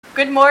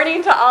Good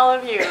morning to all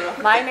of you.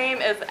 My name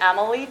is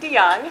Emily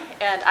DeYoung,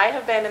 and I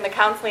have been in the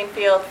counseling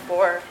field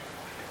for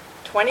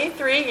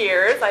 23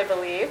 years, I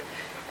believe.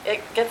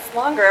 It gets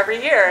longer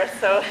every year,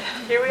 so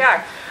here we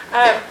are.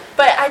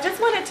 But I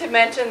just wanted to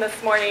mention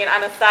this morning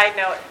on a side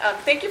note,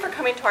 thank you for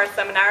coming to our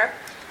seminar.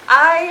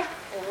 I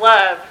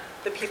love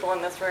the people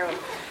in this room.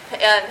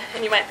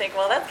 And you might think,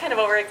 well, that's kind of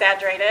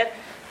over-exaggerated.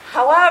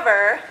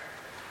 However,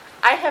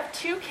 I have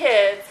two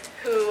kids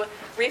who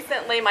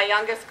recently, my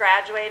youngest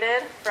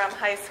graduated from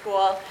high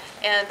school,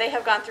 and they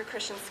have gone through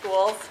Christian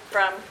schools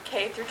from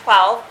K through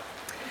 12.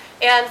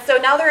 And so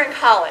now they're in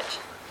college.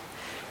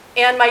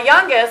 And my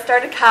youngest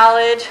started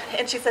college,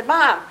 and she said,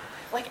 Mom,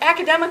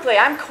 academically,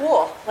 I'm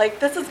cool.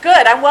 This is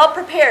good. I'm well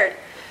prepared.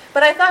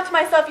 But I thought to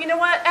myself, you know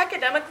what?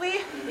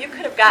 Academically, you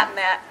could have gotten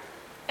that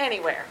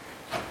anywhere.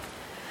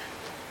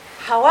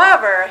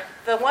 However,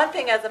 the one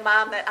thing as a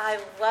mom that I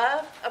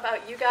love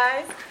about you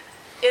guys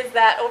is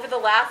that over the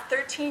last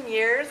 13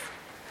 years,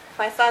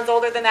 my son's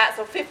older than that,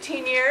 so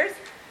 15 years,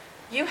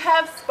 you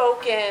have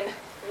spoken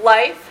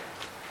life,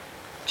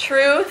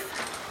 truth,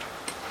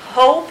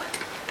 hope,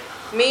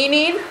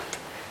 meaning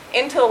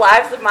into the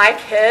lives of my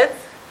kids.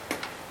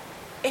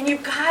 And you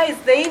guys,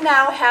 they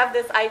now have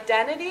this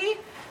identity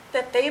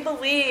that they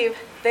believe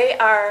they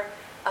are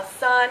a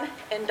son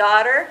and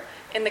daughter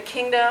in the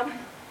kingdom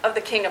of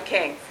the King of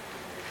Kings.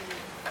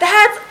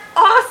 That's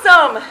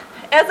awesome!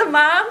 As a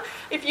mom,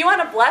 if you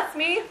want to bless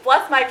me,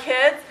 bless my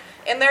kids,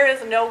 and there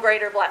is no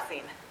greater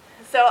blessing.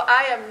 So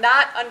I am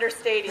not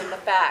understating the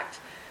fact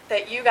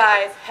that you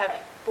guys have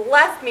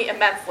blessed me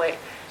immensely,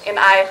 and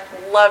I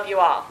love you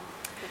all.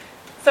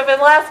 So for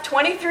the last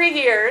 23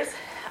 years,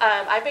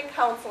 I've been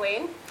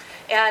counseling,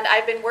 and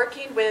I've been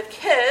working with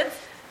kids,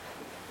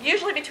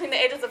 usually between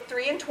the ages of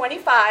 3 and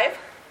 25,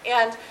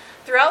 and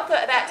throughout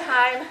that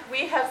time,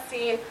 we have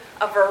seen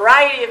a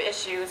variety of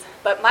issues,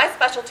 but my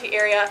specialty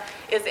area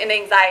is in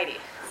anxiety.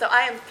 So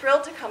I am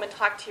thrilled to come and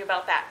talk to you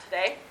about that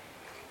today.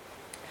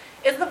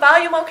 Is the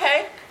volume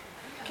okay?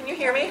 Can you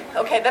hear me?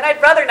 Okay, then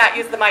I'd rather not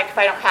use the mic if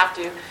I don't have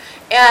to.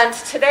 And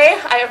today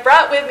I have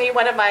brought with me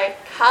one of my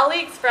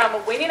colleagues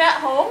from Winning at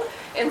Home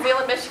in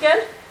Zeeland,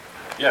 Michigan.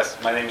 Yes,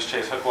 my name is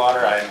Chase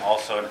Hoekwater. I am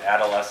also an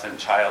adolescent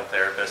child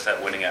therapist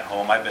at Winning at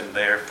Home. I've been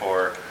there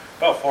for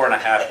about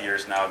 4.5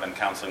 years now. I've been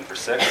counseling for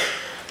 6.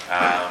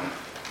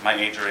 My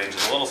age range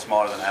is a little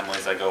smaller than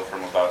Emily's. I go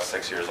from about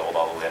 6 years old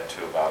all the way up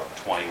to about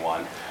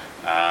 21.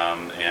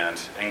 And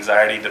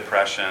anxiety,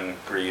 depression,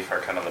 grief are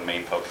kind of the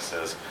main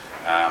focuses.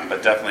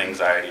 But definitely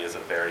anxiety is a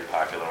very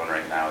popular one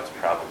right now. It's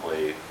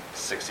probably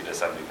 60 to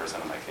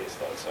 70% of my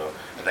caseload. So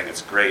I think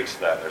it's great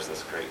that there's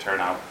this great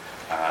turnout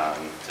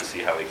to see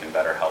how we can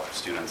better help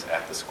students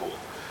at the school.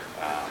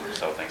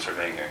 So thanks for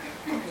being here.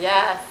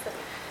 Yes,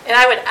 and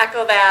I would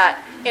echo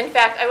that. In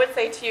fact, I would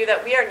say to you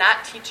that we are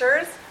not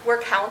teachers,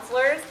 we're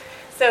counselors.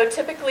 So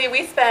typically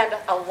we spend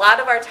a lot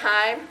of our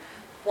time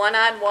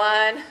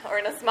one-on-one or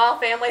in a small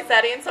family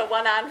setting, so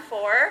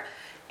 1-on-4.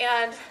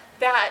 And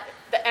that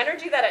the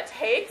energy that it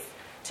takes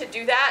to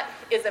do that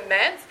is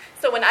immense.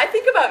 So when I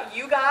think about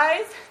you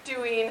guys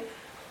doing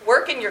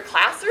work in your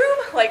classroom,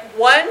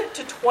 1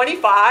 to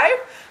 25,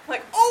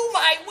 oh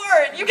my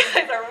word, you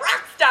guys are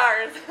rock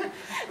stars.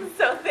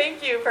 So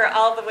thank you for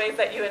all the ways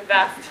that you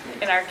invest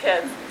in our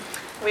kids.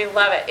 We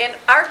love it. And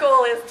our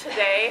goal is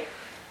today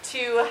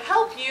to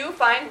help you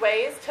find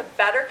ways to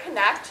better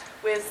connect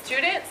with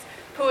students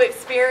who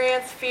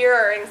experience fear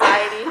or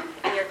anxiety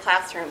in your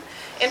classroom.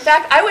 In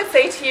fact, I would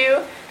say to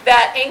you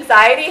that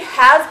anxiety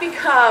has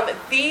become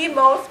the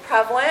most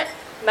prevalent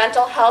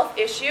mental health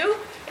issue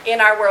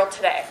in our world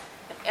today.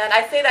 And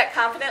I say that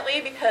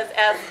confidently because,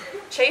 as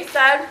Chase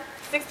said,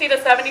 60 to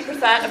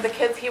 70% of the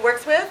kids he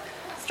works with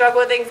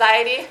struggle with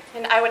anxiety,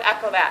 and I would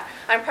echo that.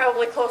 I'm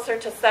probably closer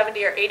to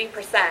 70 or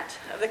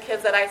 80% of the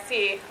kids that I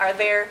see are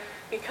there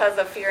because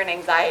of fear and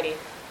anxiety.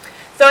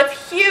 So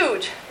it's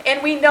huge,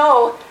 and we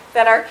know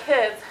that our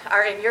kids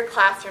are in your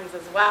classrooms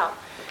as well.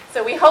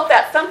 So we hope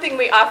that something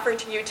we offer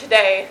to you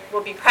today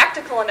will be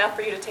practical enough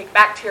for you to take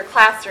back to your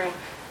classroom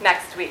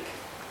next week.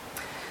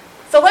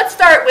 So let's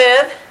start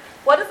with,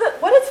 what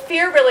does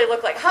fear really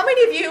look like? How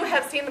many of you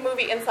have seen the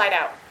movie Inside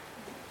Out?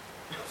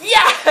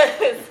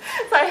 Yes!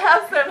 So I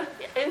have some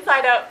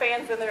Inside Out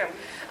fans in the room.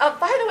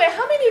 By the way,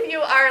 how many of you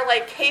are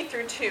K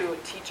through 2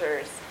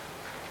 teachers?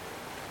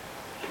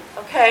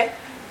 Okay.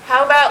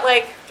 How about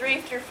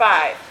 3 through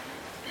 5?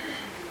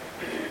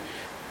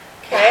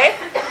 Okay.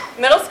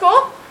 Middle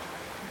school?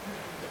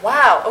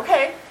 Wow,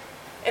 okay.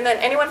 And then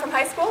anyone from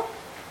high school?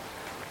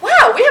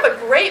 Wow, we have a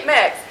great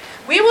mix.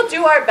 We will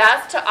do our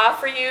best to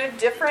offer you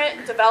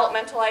different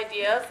developmental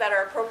ideas that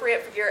are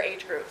appropriate for your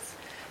age groups.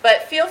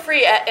 But feel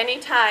free at any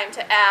time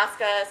to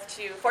ask us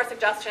for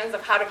suggestions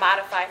of how to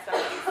modify some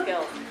of these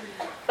skills.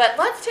 But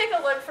let's take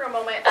a look for a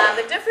moment on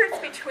the difference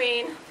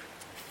between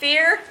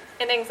fear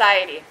and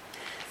anxiety.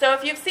 So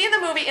if you've seen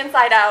the movie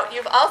Inside Out,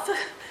 you've also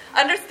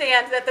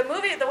understand that the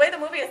way the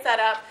movie is set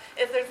up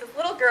is there's this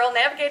little girl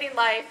navigating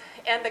life,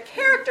 and the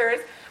characters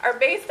are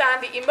based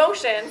on the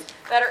emotions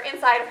that are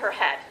inside of her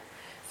head.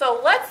 So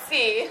let's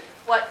see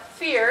what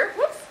fear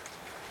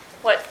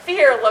what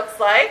fear looks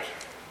like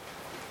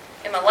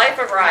in the life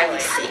of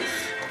Riley.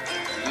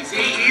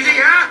 Easy,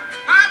 huh?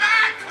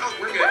 Back! Oh,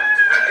 we're good.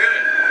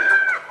 Good.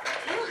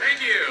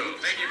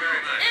 Thank you very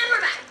much. And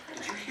we're back.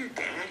 Did you hear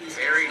Dad? He's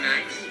very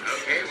nice.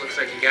 Okay, looks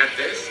like you got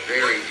this.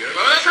 Very good.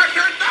 Oh, that's right,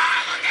 look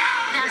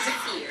out! That's a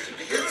fear.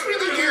 He's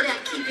really good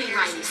at keeping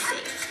Riley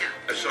safe.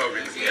 That's all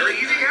really very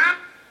easy, huh?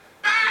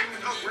 Back!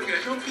 Oh, we're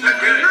good. My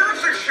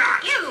nerves are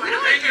shot. Ew, I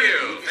don't Thank you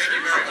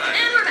very much.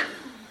 And we're back.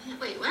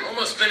 Wait, what?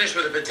 Almost finished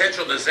with the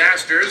potential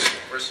disasters.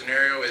 First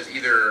scenario is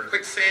either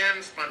quicksand,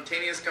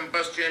 spontaneous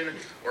combustion,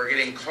 or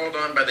getting called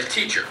on by the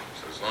teacher.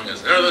 So as long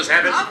as none of those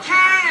happen.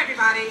 Okay,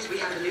 everybody, we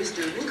have a new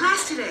student in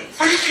class today.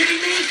 Are you kidding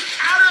me?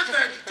 Out of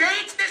the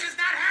gates? This is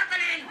not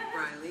happening!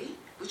 Riley,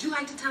 would you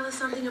like to tell us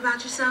something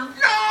about yourself?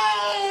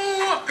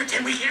 No!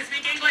 Pretend we can't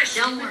speak English.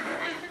 Don't worry.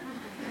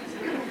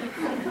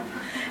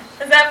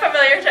 Is that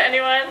familiar to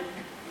anyone?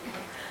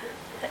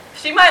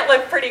 She might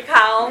look pretty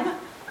calm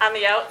on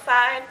the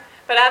outside,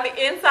 but on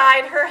the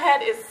inside, her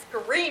head is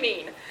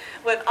screaming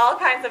with all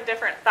kinds of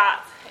different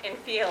thoughts and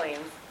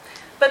feelings.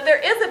 But there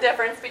is a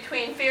difference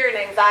between fear and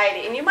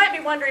anxiety. And you might be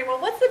wondering, well,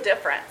 what's the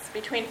difference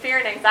between fear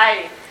and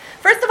anxiety?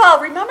 First of all,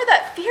 remember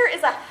that fear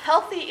is a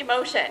healthy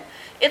emotion.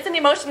 It's an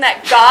emotion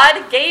that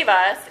God gave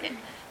us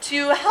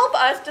to help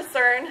us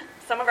discern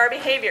some of our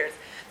behaviors.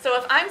 So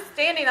if I'm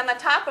standing on the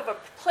top of a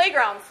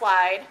playground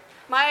slide,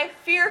 my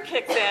fear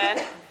kicks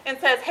in and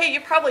says, hey,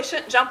 you probably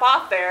shouldn't jump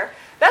off there.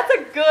 That's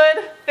a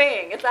good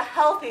thing. It's a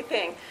healthy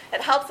thing.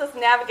 It helps us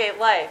navigate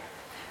life.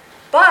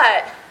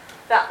 But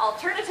the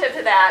alternative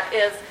to that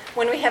is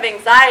when we have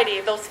anxiety,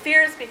 those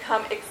fears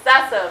become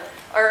excessive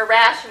or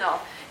irrational.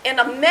 And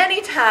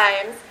many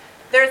times,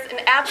 there's an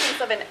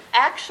absence of an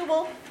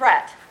actual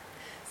threat.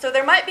 So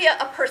there might be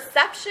a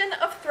perception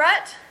of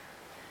threat,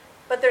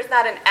 but there's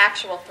not an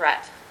actual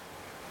threat.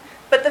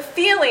 But the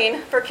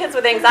feeling for kids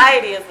with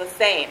anxiety is the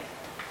same.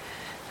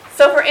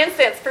 So for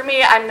instance, for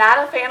me, I'm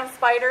not a fan of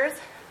spiders,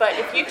 but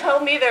if you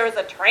told me there was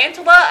a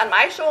tarantula on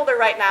my shoulder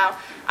right now,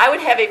 I would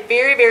have a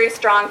very, very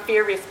strong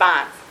fear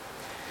response.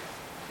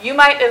 You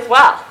might as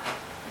well.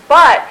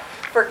 But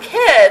for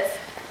kids,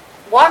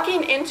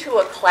 walking into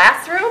a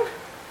classroom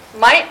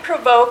might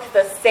provoke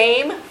the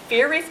same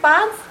fear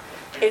response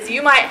as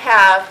you might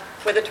have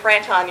with a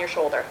tarantula on your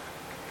shoulder.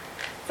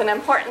 It's an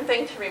important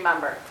thing to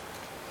remember.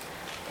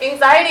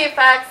 Anxiety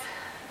affects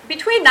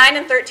between 9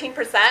 and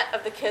 13%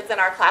 of the kids in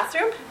our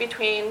classroom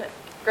between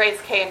grades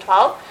K and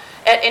 12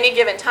 at any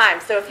given time.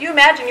 So if you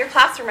imagine your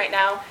classroom right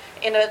now,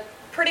 in a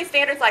pretty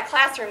standards-like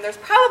classroom, there's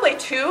probably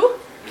 2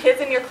 kids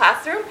in your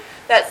classroom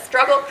that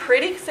struggle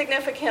pretty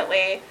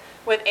significantly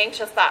with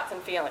anxious thoughts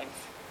and feelings.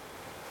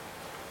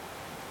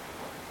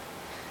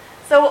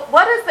 So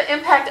what is the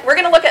impact? We're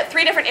going to look at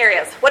 3 different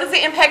areas. What is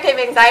the impact of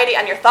anxiety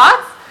on your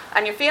thoughts,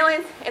 on your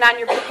feelings, and on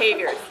your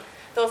behaviors?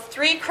 Those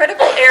 3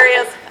 critical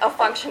areas of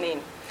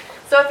functioning.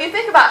 So if you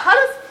think about how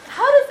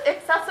does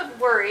excessive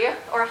worry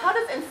or how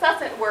does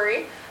incessant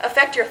worry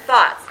affect your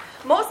thoughts?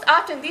 Most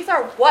often these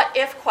are what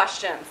if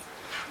questions.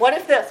 What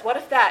if this? What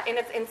if that? And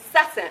it's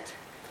incessant.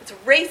 It's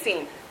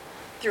racing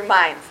through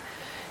minds.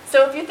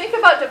 So if you think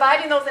about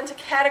dividing those into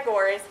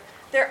categories,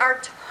 there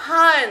are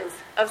tons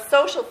of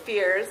social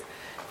fears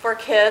for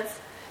kids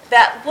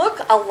that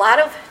look a lot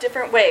of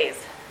different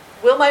ways.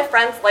 Will my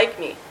friends like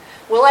me?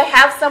 Will I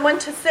have someone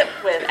to sit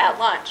with at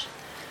lunch?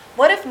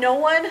 What if no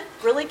one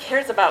really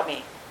cares about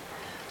me?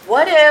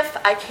 What if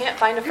I can't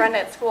find a friend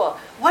at school?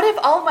 What if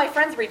all of my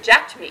friends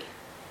reject me?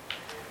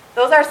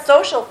 Those are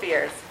social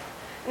fears.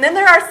 And then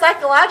there are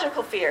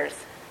psychological fears.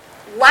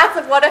 Lots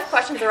of what if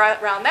questions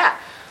around that.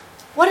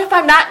 What if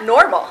I'm not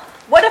normal?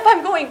 What if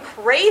I'm going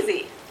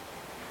crazy?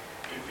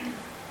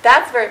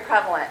 That's very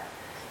prevalent.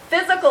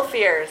 Physical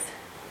fears.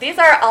 These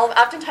are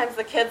oftentimes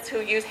the kids who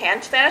use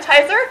hand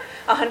sanitizer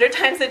 100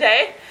 times a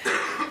day.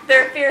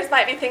 Their fears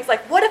might be things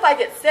like, what if I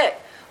get sick?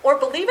 Or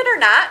believe it or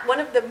not, one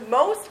of the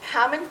most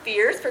common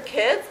fears for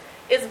kids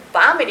is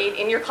vomiting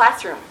in your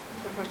classroom.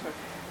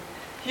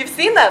 You've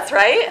seen this,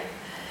 right?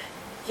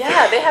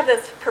 Yeah, they have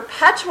this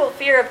perpetual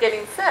fear of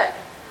getting sick.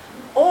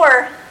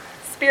 Or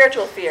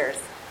spiritual fears.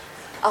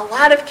 A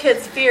lot of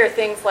kids fear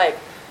things like,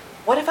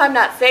 what if I'm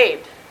not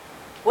saved?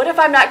 What if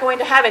I'm not going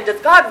to heaven? Does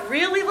God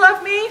really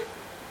love me?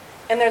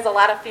 And there's a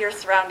lot of fear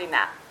surrounding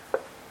that.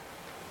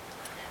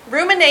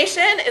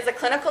 Rumination is a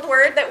clinical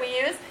word that we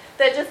use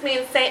that just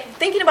means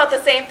thinking about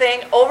the same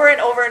thing over and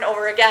over and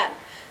over again.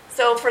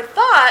 So for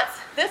thoughts,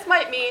 this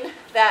might mean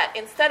that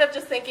instead of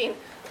just thinking,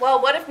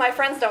 well, what if my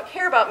friends don't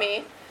care about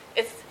me?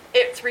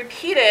 It's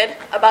repeated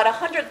about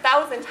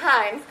 100,000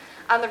 times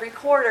on the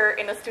recorder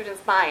in a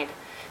student's mind.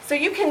 So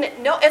you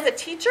can know, as a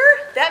teacher,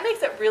 that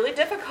makes it really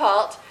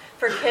difficult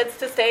for kids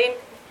to stay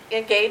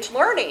engaged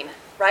learning,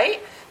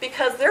 right?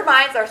 Because their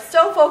minds are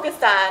so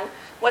focused on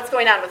what's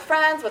going on with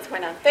friends, what's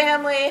going on with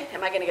family,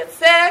 am I going to get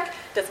sick,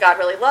 does God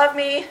really love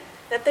me,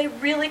 that they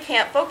really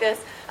can't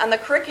focus on the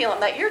curriculum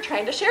that you're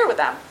trying to share with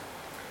them.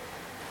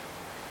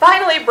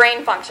 Finally,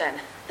 brain function.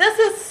 This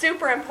is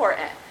super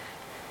important,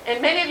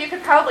 and many of you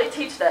could probably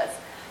teach this.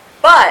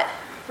 But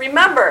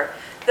remember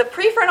The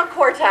prefrontal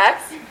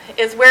cortex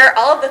is where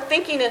all of the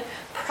thinking and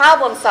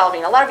problem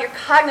solving, a lot of your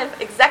cognitive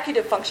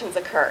executive functions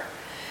occur.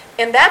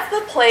 And that's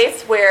the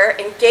place where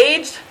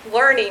engaged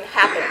learning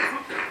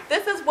happens.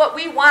 This is what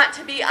we want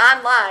to be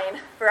online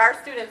for our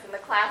students in the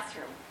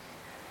classroom.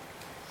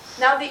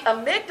 Now the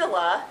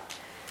amygdala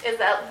is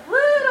that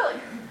little,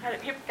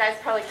 you guys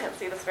probably can't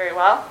see this very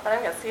well, but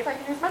I'm going to see if I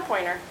can use my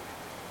pointer.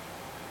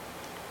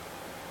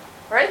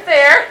 Right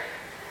there,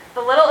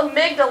 the little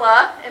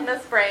amygdala in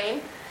this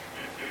brain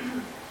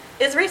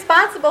is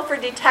responsible for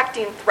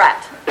detecting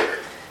threat.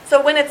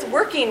 So when it's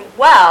working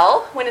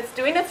well, when it's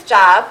doing its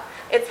job,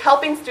 it's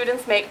helping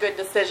students make good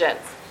decisions.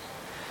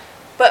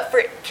 But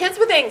for kids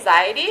with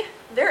anxiety,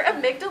 their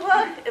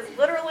amygdala is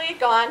literally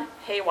gone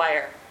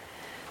haywire.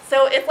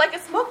 So it's like a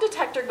smoke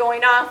detector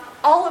going off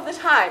all of the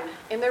time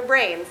in their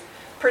brains,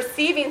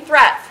 perceiving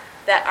threats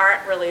that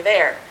aren't really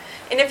there.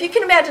 And if you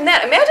can imagine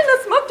that, imagine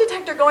a smoke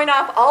detector going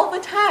off all the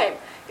time.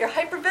 You're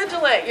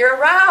hypervigilant, you're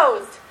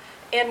aroused.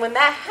 And when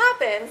that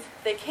happens,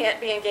 they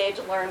can't be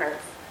engaged learners.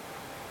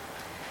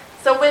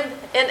 So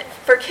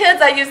for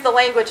kids, I use the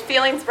language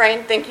feelings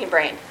brain, thinking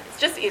brain. It's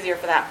just easier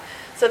for them.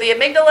 So the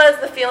amygdala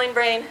is the feeling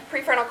brain,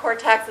 prefrontal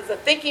cortex is the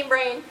thinking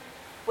brain.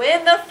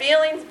 When the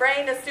feelings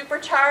brain is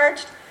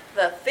supercharged,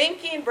 the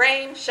thinking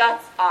brain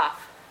shuts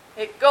off.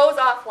 It goes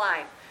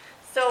offline.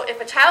 So if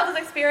a child is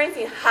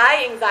experiencing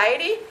high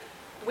anxiety,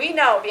 we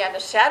know beyond a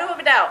shadow of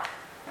a doubt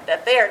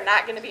that they are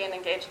not going to be an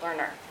engaged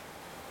learner.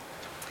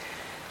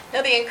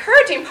 Now the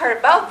encouraging part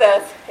about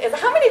this is,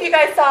 how many of you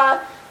guys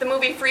saw the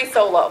movie Free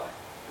Solo?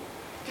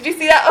 Did you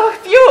see that? Oh,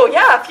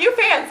 a few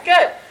fans,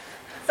 good.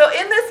 So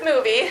in this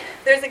movie,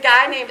 there's a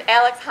guy named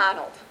Alex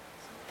Honnold.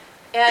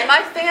 And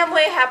my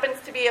family happens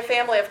to be a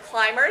family of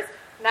climbers.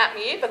 Not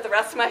me, but the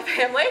rest of my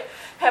family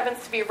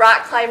happens to be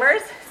rock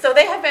climbers. So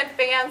they have been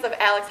fans of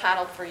Alex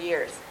Honnold for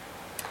years.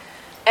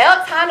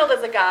 Alex Honnold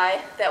is a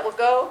guy that will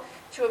go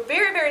to a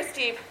very, very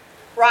steep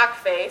rock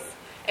face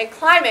and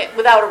climb it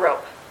without a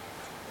rope.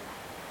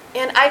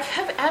 And I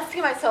kept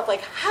asking myself,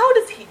 how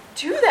does he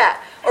do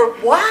that? Or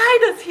why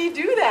does he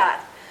do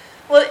that?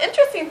 Well, the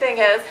interesting thing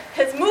is,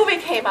 his movie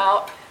came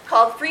out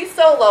called Free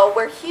Solo,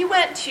 where he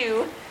went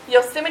to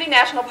Yosemite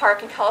National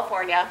Park in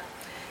California.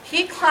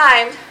 He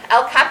climbed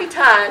El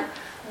Capitan,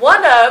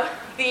 one of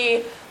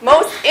the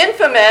most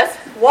infamous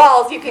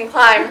walls you can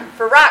climb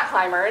for rock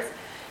climbers.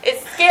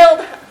 It's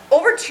scaled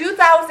over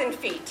 2,000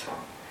 feet.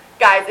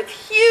 Guys,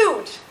 it's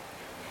huge.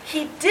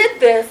 He did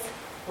this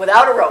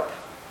without a rope.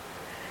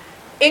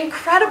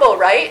 Incredible,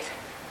 right?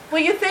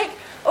 Well, you think,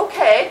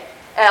 okay,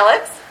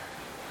 Alex,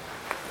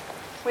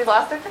 we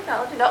lost our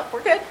technology. No,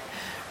 we're good.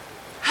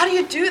 How do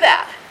you do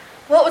that?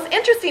 Well, it was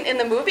interesting. In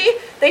the movie,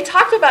 they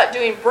talked about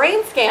doing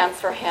brain scans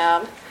for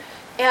him,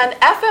 and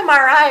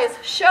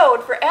fMRIs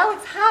showed for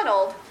Alex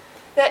Honnold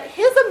that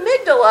his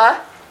amygdala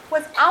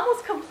was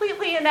almost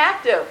completely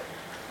inactive.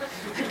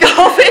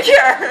 Go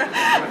figure.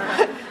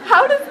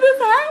 How does this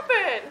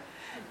happen?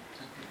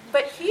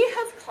 But he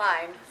has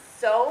climbed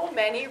so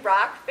many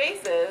rock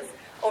faces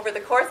over the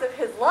course of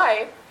his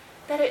life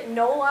that it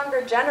no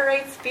longer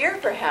generates fear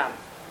for him.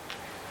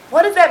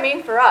 What does that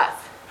mean for us?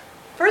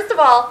 First of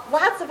all,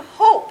 lots of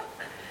hope.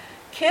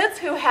 Kids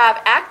who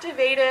have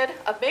activated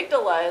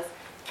amygdalas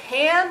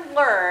can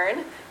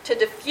learn to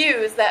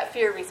diffuse that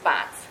fear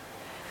response.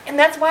 And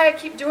that's why I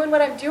keep doing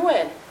what I'm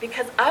doing,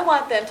 because I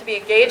want them to be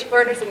engaged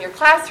learners in your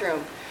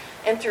classroom.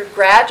 And through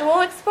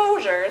gradual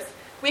exposures,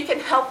 we can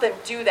help them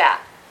do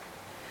that.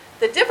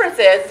 The difference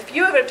is, if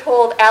you would have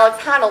told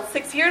Alex Honnold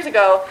 6 years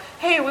ago,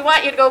 hey, we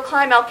want you to go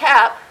climb El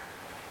Cap,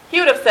 he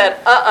would have said,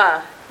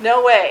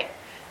 no way.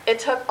 It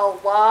took a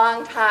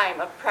long time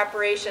of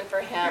preparation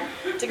for him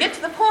to get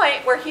to the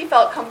point where he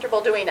felt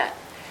comfortable doing it.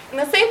 And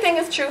the same thing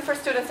is true for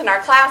students in our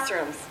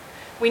classrooms.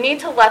 We need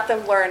to let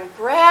them learn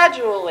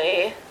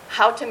gradually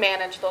how to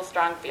manage those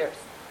strong fears.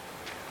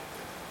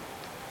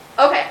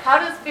 Okay, how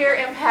does fear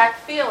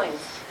impact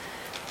feelings?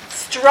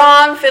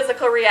 Strong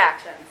physical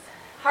reactions.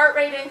 Heart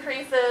rate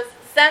increases,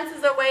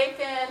 senses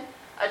awaken,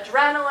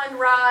 adrenaline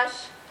rush.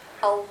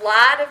 A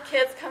lot of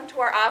kids come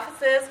to our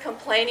offices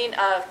complaining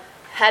of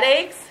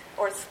headaches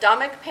or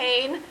stomach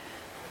pain,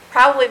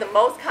 probably the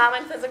most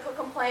common physical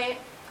complaint.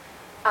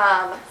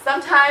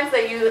 Sometimes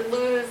they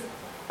lose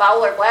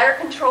bowel or bladder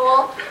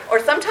control,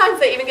 or sometimes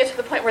they even get to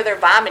the point where they're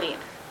vomiting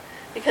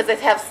because they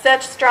have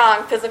such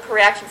strong physical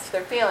reactions to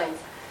their feelings.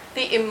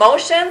 The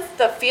emotions,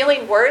 the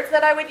feeling words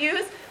that I would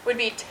use would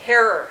be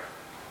terror,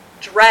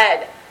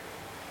 dread,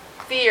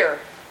 fear.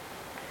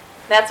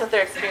 That's what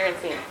they're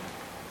experiencing.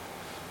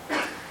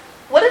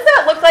 What does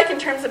that look like in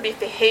terms of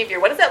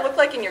behavior? What does that look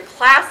like in your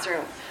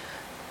classroom?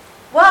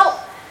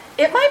 Well,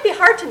 it might be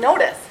hard to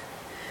notice,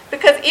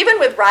 because even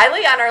with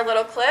Riley on our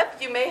little clip,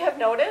 you may have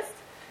noticed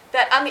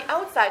that on the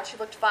outside she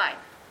looked fine.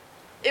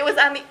 It was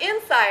on the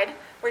inside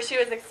where she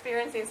was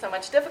experiencing so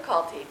much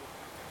difficulty.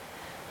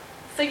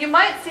 So you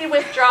might see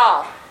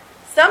withdrawal.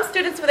 Some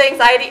students with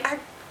anxiety are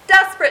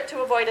desperate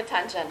to avoid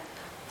attention.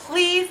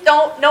 Please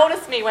don't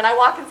notice me when I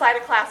walk inside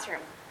a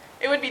classroom.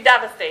 It would be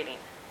devastating.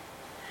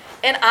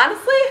 And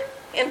honestly,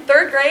 in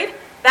 3rd grade,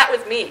 that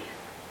was me.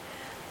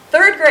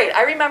 Third grade,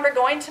 I remember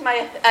going to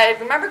my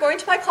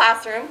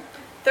classroom,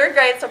 third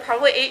grade, so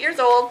probably 8 years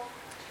old,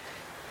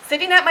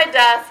 sitting at my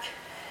desk,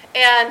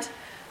 and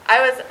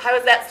I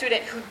was that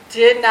student who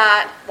did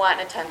not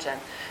want attention.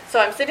 So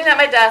I'm sitting at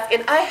my desk,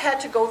 and I had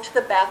to go to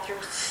the bathroom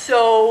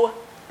so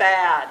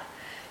bad.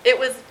 It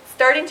was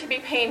starting to be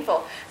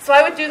painful. So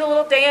I would do the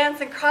little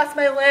dance and cross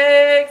my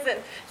legs and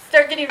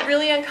start getting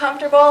really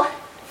uncomfortable.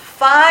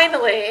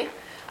 Finally,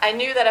 I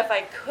knew that if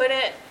I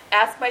couldn't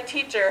ask my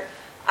teacher,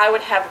 I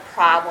would have a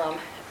problem,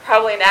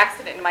 probably an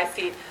accident in my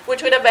seat,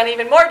 which would have been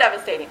even more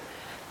devastating.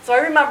 So I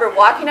remember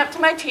walking up to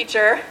my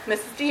teacher,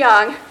 Mrs.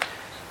 DeYoung,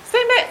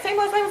 same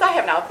last name as I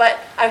have now, but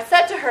I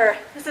said to her,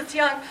 Mrs.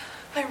 DeYoung,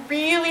 I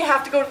really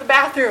have to go to the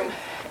bathroom.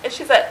 And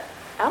she said,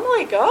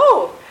 Emily,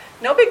 go.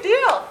 No big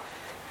deal.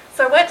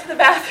 So I went to the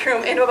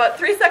bathroom, and about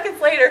 3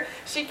 seconds later,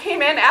 she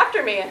came in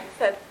after me and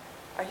said,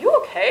 are you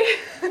okay?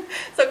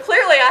 So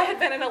clearly I had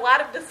been in a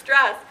lot of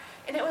distress,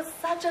 and it was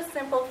such a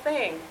simple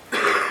thing.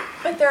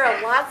 But there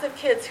are lots of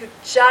kids who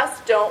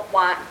just don't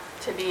want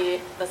to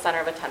be the center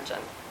of attention.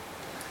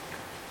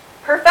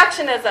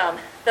 Perfectionism,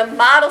 the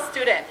model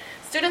student.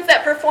 Students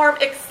that perform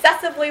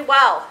excessively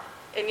well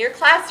in your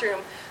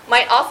classroom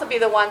might also be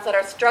the ones that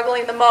are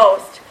struggling the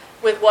most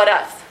with what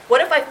ifs.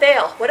 What if I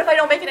fail? What if I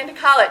don't make it into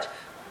college?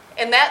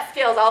 And that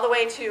scales all the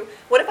way to,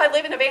 what if I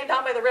live in a van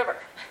down by the river?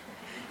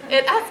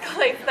 It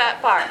escalates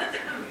that far.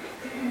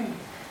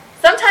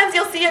 Sometimes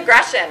you'll see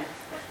aggression.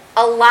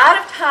 A lot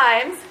of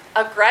times,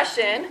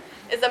 aggression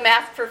is a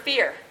mask for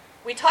fear.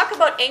 We talk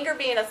about anger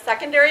being a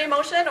secondary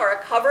emotion or a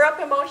cover-up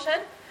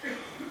emotion.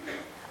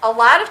 A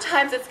lot of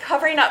times it's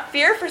covering up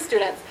fear for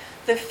students.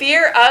 The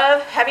fear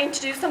of having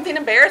to do something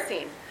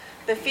embarrassing.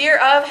 The fear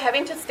of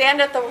having to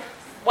stand at the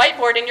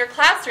whiteboard in your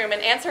classroom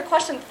and answer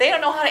questions they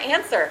don't know how to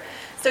answer.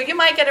 So you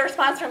might get a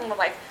response from them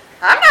like,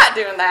 I'm not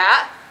doing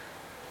that.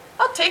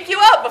 I'll take you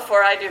out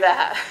before I do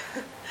that.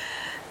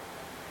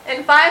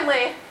 And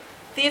finally,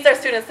 these are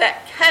students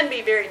that can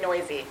be very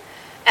noisy,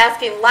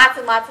 asking lots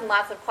and lots and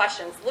lots of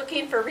questions,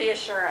 looking for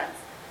reassurance.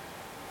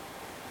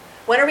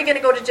 When are we going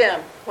to go to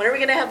gym? When are we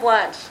going to have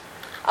lunch?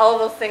 All of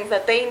those things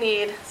that they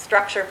need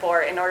structure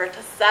for in order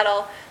to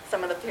settle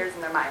some of the fears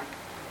in their mind.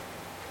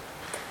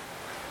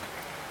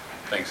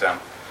 Thanks, Em.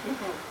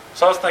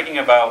 So I was thinking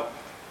about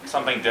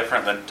something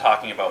different than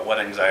talking about what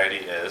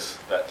anxiety is,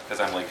 because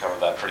Emily covered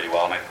that pretty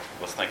well, and I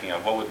was thinking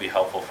of what would be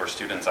helpful for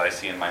students I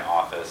see in my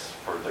office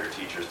for their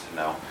teachers to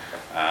know.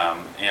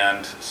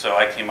 And so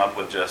I came up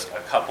with just a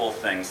couple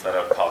things that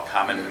I would call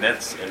common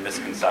myths and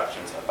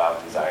misconceptions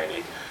about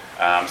anxiety.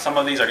 Some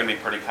of these are going to be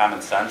pretty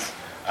common sense.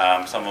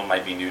 Some of them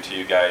might be new to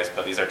you guys,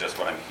 but these are just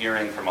what I'm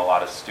hearing from a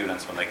lot of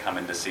students when they come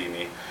in to see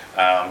me.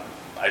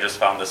 I just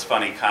found this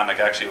funny comic.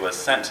 Actually, it was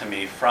sent to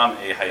me from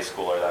a high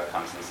schooler that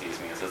comes and sees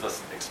me and says,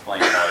 this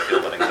explains how I feel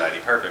about anxiety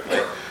perfectly.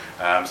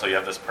 So you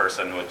have this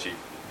person, which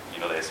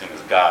they assume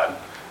is God,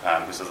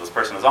 who says this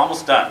person is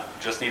almost done.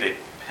 Just need a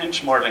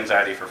pinch more of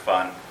anxiety for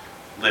fun.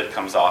 Lid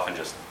comes off and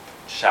just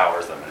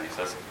showers them. And he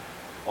says,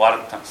 a lot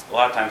of times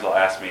they'll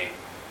ask me,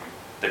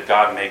 did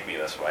God make me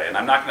this way? And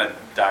I'm not going to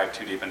dive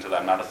too deep into that.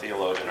 I'm not a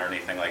theologian or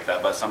anything like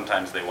that. But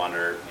sometimes they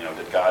wonder,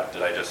 did God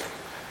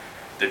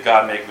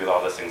make me with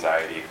all this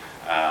anxiety?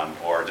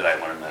 Or did I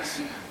learn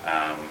this?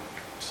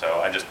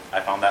 So I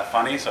found that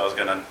funny, so I was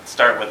going to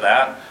start with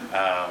that.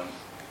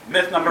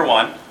 Myth number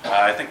one,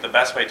 I think the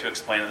best way to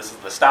explain it, this is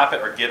the stop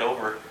it or get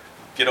over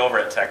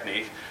it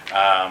technique.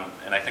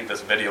 And I think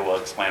this video will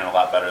explain it a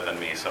lot better than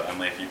me. So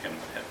Emily, if you can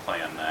hit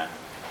play on that.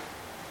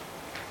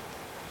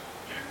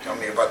 Tell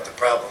me about the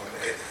problem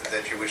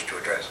that you wish to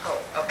address.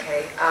 Oh,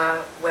 okay.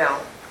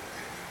 Well,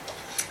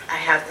 I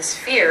have this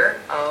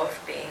fear of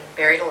being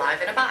buried alive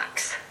in a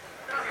box.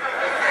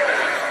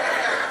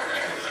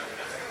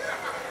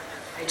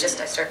 I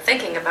start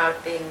thinking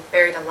about being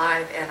buried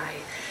alive and I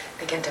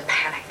begin to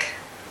panic.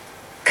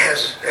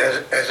 Has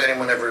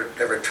anyone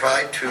ever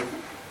tried to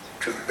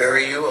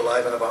bury you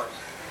alive in a box?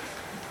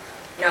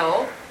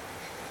 No,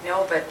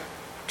 but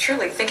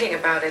truly thinking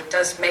about it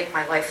does make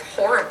my life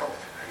horrible.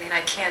 I mean,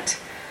 I can't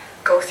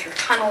go through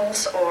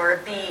tunnels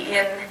or be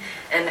in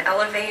an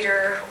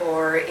elevator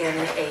or in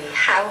a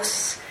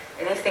house,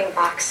 anything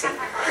boxy.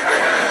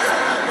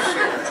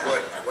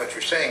 So what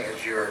you're saying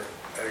is you're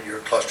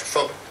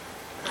claustrophobic.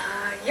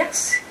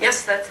 Yes,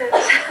 that's it.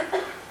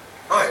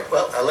 All right,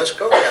 well, let's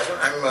go, Catherine.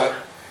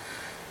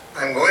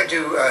 I'm going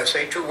to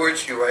say 2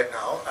 words to you right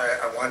now.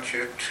 I want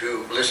you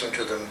to listen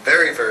to them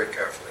very, very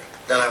carefully.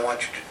 Then I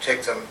want you to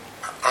take them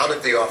out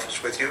of the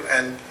office with you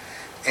and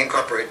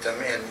incorporate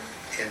them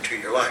into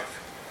your life.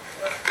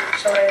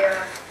 Shall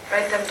I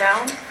write them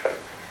down?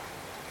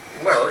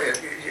 Well,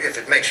 if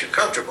it makes you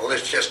comfortable,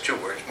 it's just 2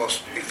 words.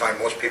 You find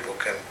most people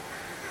can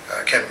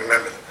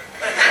remember them.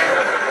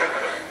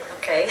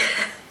 Okay.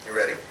 You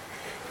ready?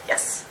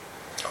 Yes.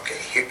 Okay,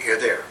 here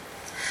they are.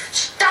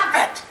 Stop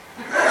it!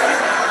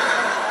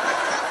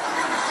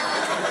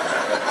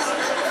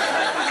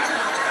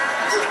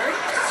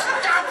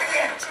 Stop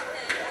it!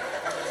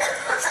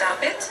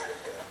 Stop it?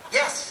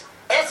 Yes,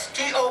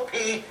 STOP,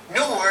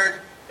 new word,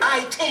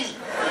 IT.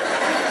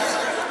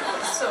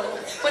 So,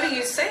 what do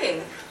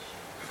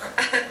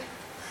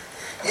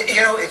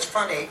You know, it's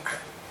funny.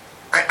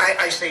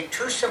 I say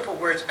two simple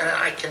words, and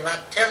I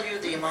cannot tell you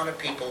the amount of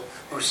people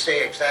who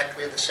say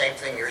exactly the same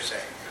thing you're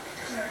saying.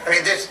 I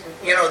mean, this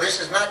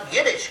is not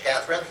Yiddish,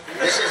 Catherine.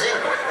 This is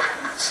English.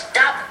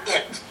 Stop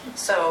it.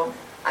 So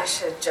I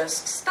should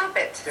just stop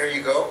it. There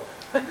you go.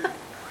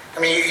 I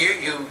mean,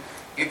 you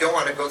don't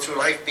want to go through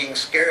life being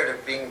scared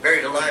of being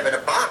buried alive in a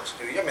box,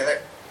 do you? I mean,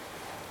 that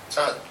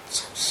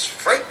sounds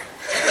frightening.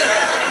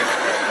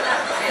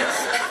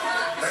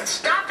 Then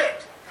stop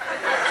it.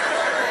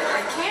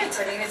 I can't.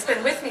 I mean, it's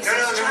been with me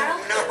since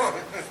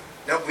childhood.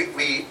 No,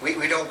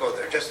 we don't go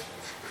there. Just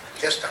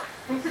stop.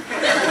 So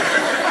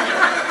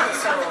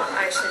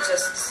I should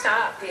just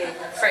stop being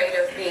afraid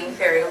of being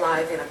buried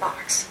alive in a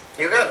box.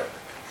 You got it.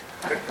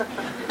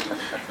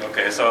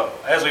 Okay, so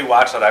as we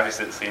watch that,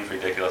 obviously it seems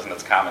ridiculous and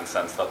it's common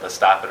sense that the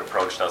stop it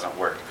approach doesn't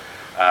work.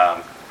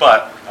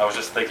 But I was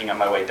just thinking on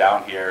my way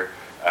down here,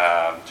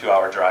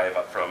 2-hour drive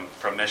up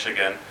from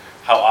Michigan,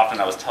 how often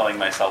I was telling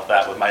myself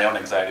that with my own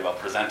anxiety about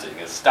presenting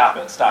is stop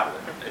it.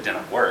 It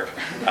didn't work.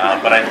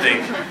 But I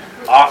think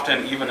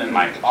often, even in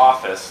my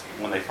office,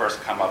 when they first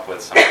come up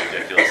with some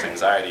ridiculous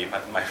anxiety,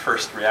 my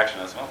first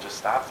reaction is, well, just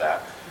stop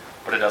that.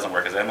 But it doesn't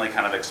work. As Emily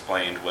kind of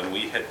explained, when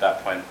we hit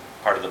that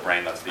part of the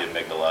brain that's the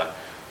amygdala,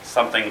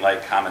 something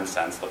like common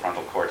sense, the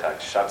frontal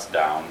cortex, shuts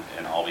down,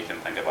 and all we can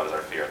think about is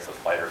our fear. It's the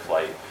fight or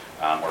flight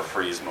or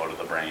freeze mode of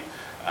the brain.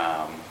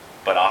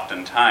 But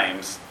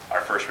oftentimes,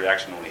 our first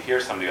reaction when we hear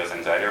somebody who has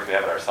anxiety, or if we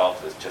have it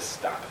ourselves, is just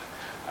stop it.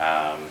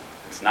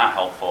 It's not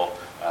helpful,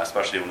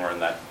 especially when we're in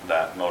that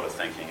mode of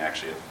thinking.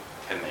 Actually, it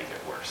can make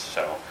it worse.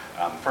 So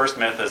first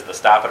myth is the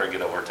stop it or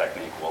get over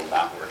technique will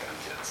not work on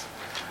kids.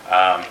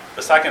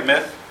 The second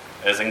myth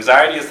is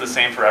anxiety is the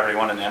same for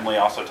everyone, and Emily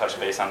also touched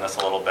base on this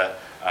a little bit.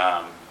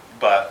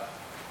 But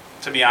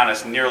to be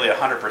honest, nearly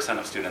 100%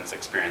 of students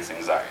experience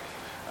anxiety.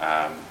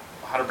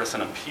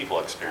 100% of people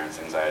experience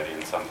anxiety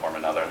in some form or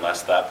another,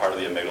 unless that part of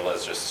the amygdala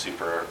is just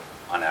super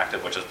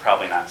unactive, which is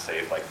probably not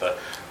safe, like the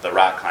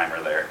rock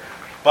climber there.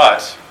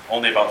 But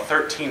only about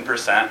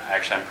 13%,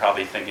 actually I'm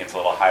probably thinking it's a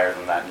little higher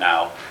than that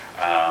now,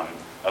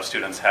 of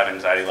students have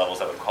anxiety levels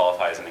that would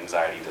qualify as an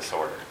anxiety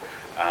disorder.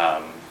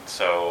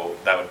 So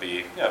that would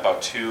be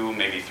about 2,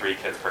 maybe 3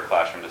 kids per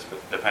classroom, just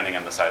depending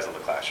on the size of the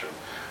classroom.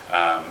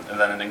 And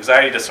then an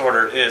anxiety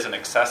disorder is an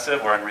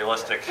excessive or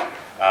unrealistic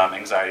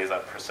anxiety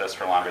that persists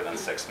for longer than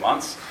 6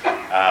 months.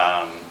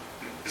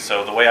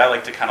 So the way I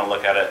like to kind of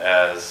look at it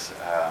as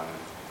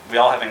we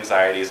all have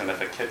anxieties, and if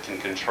a kid can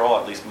control,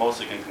 at least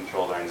mostly can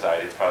control their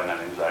anxiety, it's probably not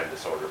an anxiety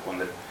disorder. When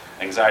the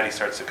anxiety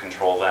starts to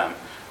control them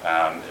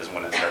is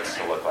when it starts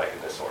to look like a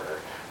disorder,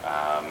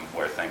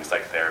 where things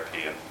like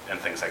therapy and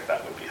things like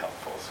that would be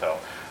helpful. So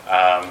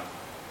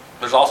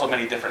there's also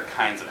many different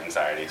kinds of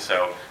anxiety.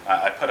 So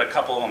I put a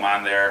couple of them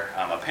on there.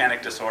 A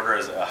panic disorder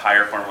is a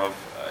higher form of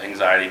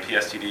anxiety.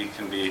 PTSD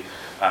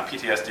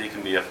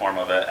can be a form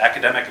of it.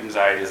 Academic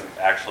anxiety is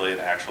actually an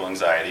actual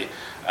anxiety.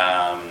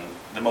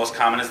 The most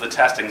common is the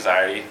test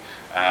anxiety,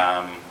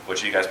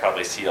 which you guys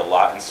probably see a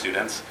lot in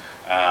students.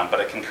 But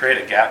it can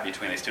create a gap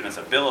between a student's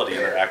ability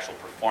and their actual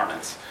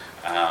performance.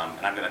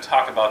 And I'm going to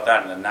talk about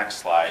that in the next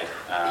slide,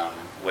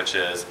 which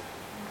is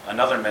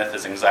another myth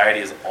is anxiety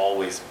is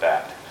always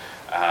bad.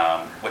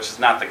 Which is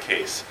not the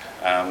case.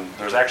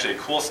 There's actually a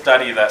cool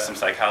study that some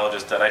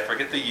psychologists did, I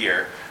forget the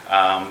year,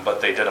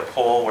 but they did a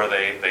poll where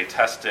they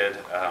tested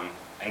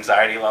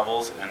anxiety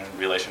levels in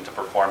relation to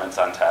performance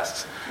on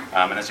tests.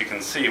 And as you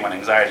can see, when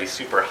anxiety is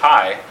super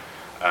high,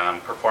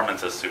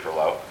 performance is super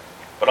low.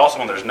 But also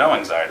when there's no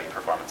anxiety,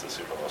 performance is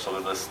super low. So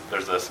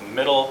there's this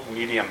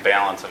medium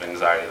balance of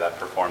anxiety that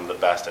performed the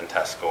best in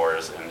test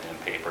scores and in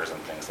papers and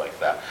things like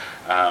that.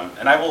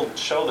 And I will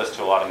show this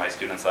to a lot of my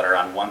students that are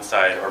on one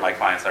side, or my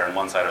clients that are on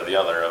one side or the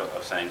other,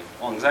 of saying,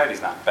 well,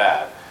 anxiety's not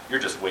bad. You're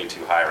just way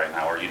too high right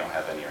now, or you don't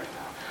have any right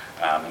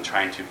now. And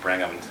trying to bring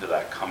them to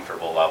that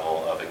comfortable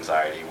level of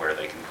anxiety where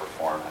they can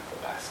perform at the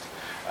best.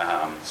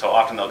 So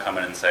often they'll come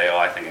in and say, oh,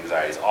 I think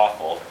anxiety is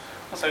awful.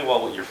 I'll say, well,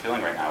 what you're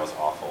feeling right now is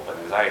awful, but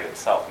anxiety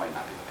itself might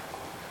not be the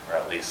problem. Or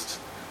at least,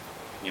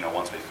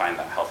 once we find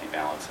that healthy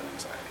balance in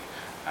anxiety.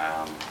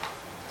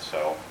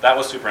 So that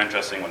was super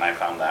interesting when I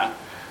found that.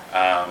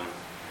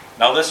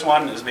 Now this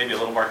one is maybe a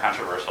little more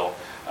controversial,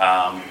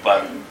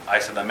 but I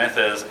said the myth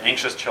is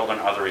anxious children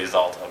are the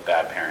result of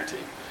bad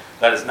parenting.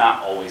 That is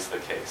not always the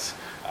case.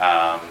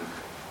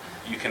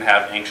 You can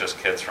have anxious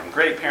kids from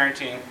great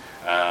parenting.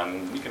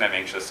 You can have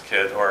anxious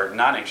kids or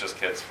non-anxious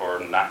kids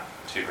for not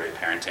too great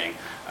parenting.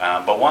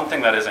 But one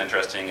thing that is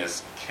interesting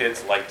is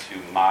kids like to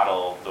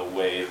model the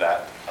way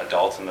that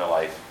adults in their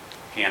life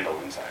handle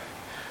anxiety.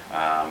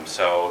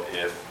 So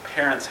if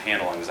parents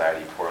handle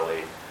anxiety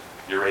poorly,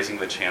 you're raising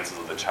the chances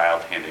of the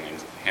child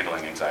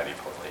handling anxiety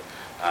poorly.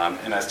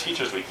 And as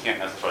teachers, we can't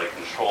necessarily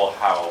control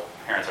how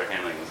parents are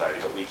handling anxiety,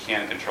 but we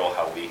can control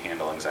how we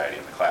handle anxiety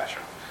in the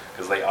classroom.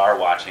 Because they are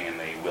watching and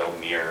they will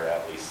mirror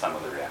at least some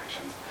of the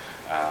reactions.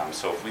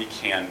 So if we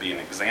can be an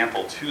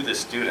example to the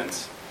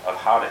students of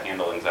how to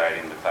handle anxiety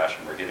in the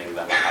classroom, we're giving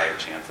them a higher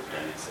chance of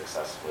doing it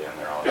successfully on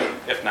their own,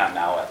 if not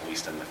now, at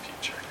least in the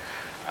future.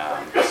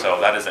 So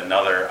that is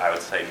another, I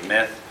would say,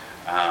 myth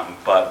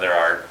but there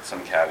are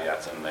some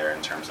caveats in there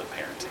in terms of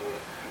parenting.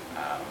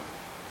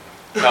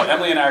 Now,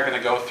 Emily and I are going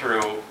to go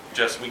through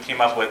we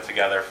came up with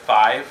together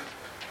 5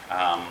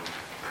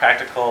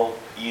 practical,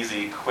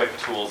 easy, quick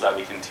tools that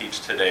we can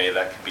teach today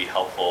that could be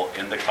helpful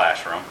in the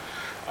classroom.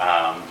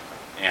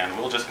 And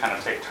we'll just kind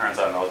of take turns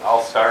on those.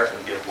 I'll start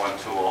and give one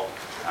tool,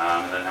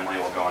 and then Emily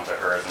will go into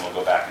hers, and we'll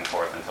go back and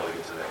forth until we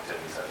get to the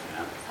activities at the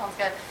end. Sounds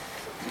good.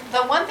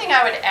 The one thing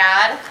I would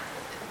add,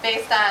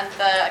 based on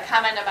the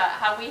comment about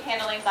how we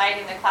handle anxiety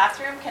in the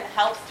classroom, can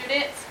help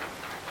students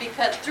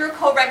because through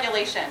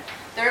co-regulation,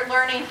 they're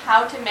learning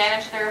how to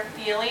manage their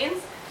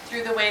feelings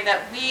through the way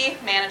that we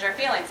manage our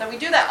feelings. So we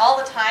do that all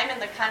the time in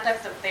the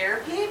context of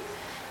therapy,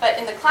 but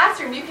in the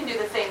classroom you can do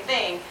the same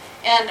thing.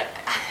 And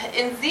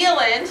in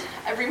Zeeland,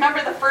 I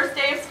remember the first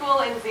day of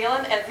school in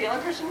Zeeland, at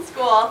Zeeland Christian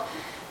School,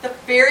 the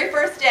very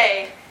first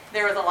day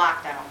there was a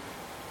lockdown.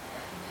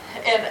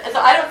 And so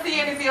I don't see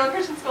any Zeeland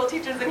Christian School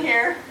teachers in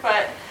here,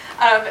 but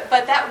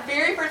that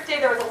very first day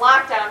there was a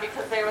lockdown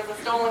because there was a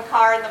stolen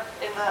car in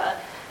the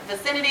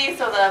vicinity,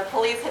 so the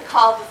police had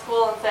called the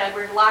school and said,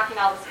 we're locking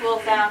all the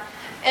schools down.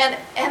 And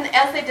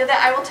as they did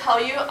that, I will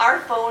tell you, our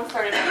phone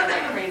started ringing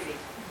like crazy.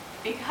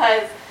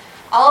 Because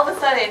all of a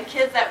sudden,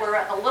 kids that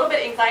were a little bit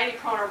anxiety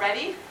prone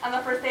already on the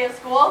first day of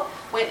school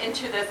went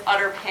into this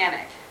utter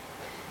panic.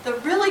 The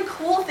really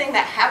cool thing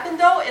that happened,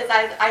 though, is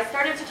I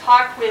started to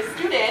talk with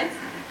students.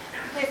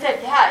 They said,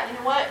 yeah, you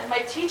know what, my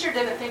teacher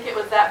didn't think it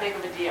was that big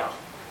of a deal.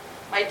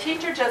 My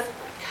teacher just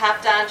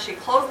kept on, she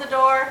closed the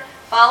door,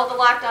 followed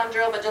the lockdown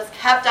drill, but just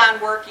kept on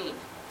working.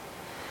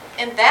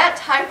 And that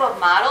type of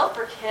model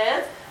for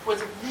kids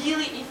was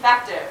really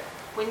effective.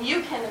 When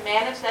you can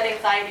manage that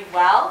anxiety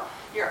well,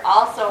 you're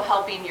also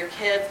helping your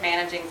kids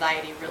manage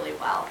anxiety really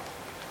well.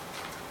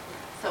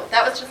 So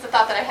that was just a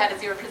thought that I had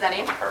as you were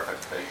presenting.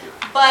 Perfect, thank you.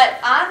 But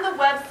on the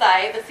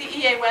website, the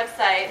CEA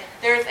website,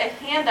 there's a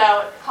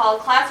handout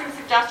called Classroom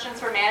Suggestions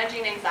for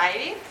Managing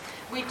Anxiety.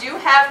 We do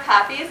have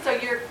copies, so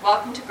you're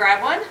welcome to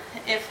grab one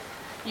if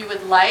you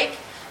would like.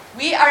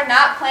 We are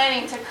not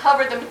planning to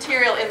cover the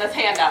material in this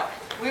handout.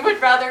 We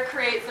would rather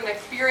create some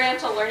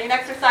experiential learning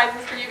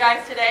exercises for you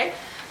guys today.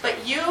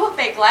 But you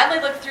may gladly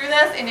look through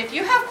this, and if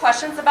you have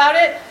questions about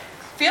it,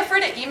 feel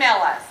free to email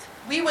us.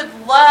 We would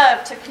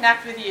love to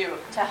connect with you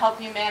to help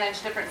you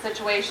manage different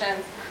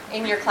situations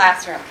in your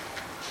classroom.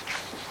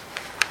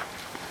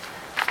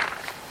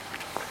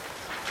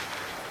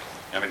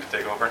 You want me to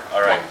take over?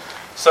 All right.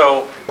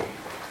 So,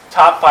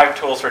 top 5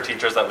 tools for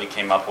teachers that we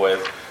came up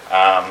with.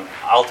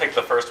 I'll take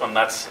the first one.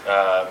 That's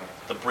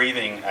the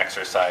breathing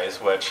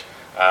exercise, which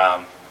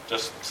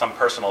just some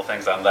personal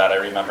things on that. I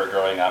remember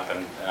growing up,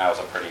 and I was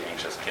a pretty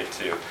anxious kid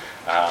too,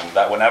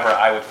 that whenever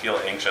I would feel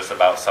anxious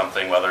about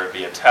something, whether it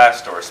be a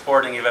test or a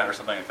sporting event or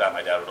something like that,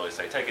 my dad would always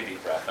say, take a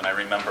deep breath. And I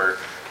remember,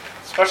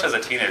 especially as a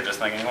teenager, just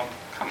thinking, well,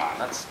 come on,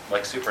 that's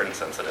like super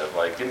insensitive.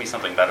 Like, give me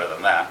something better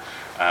than that.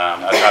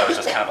 I thought it was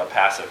just kind of a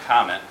passive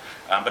comment.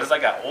 But as I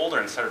got older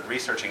and started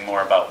researching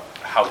more about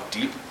how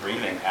deep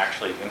breathing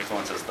actually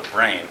influences the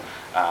brain,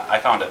 I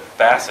found it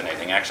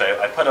fascinating. Actually,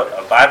 I put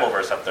a Bible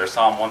verse up there,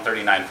 Psalm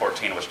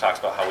 139:14, which talks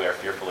about how we are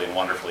fearfully and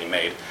wonderfully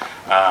made.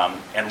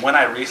 And when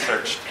I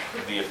researched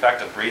the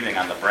effect of breathing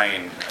on the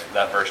brain,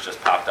 that verse just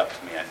popped up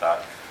to me. I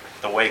thought,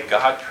 the way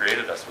God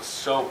created us was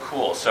so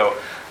cool. So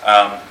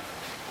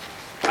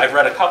I've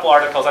read a couple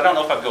articles. I don't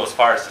know if I'd go as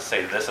far as to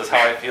say this is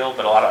how I feel,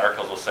 but a lot of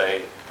articles will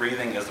say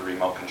breathing is the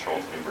remote control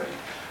to the brain.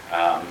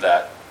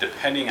 That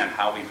depending on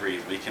how we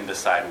breathe, we can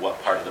decide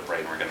what part of the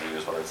brain we're going to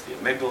use, whether it's the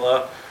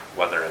amygdala,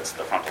 whether it's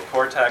the frontal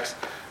cortex.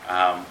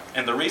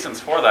 And the reasons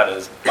for that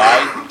is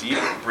by deep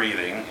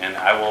breathing, and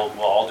we'll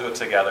all do it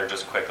together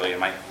just quickly. It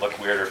might look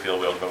weird or feel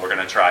weird, but we're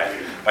going to try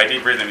it. By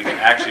deep breathing, we can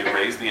actually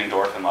raise the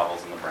endorphin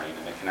levels in the brain,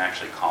 and it can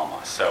actually calm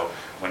us. So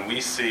when we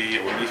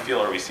feel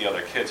or we see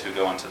other kids who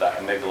go into that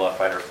amygdala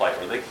fight or flight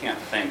where they can't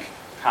think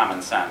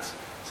common sense,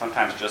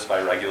 sometimes just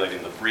by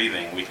regulating the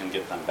breathing, we can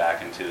get them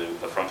back into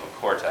the frontal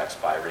cortex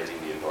by raising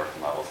the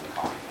endorphin levels and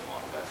calming them a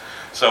little bit.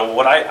 So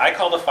what I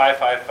call the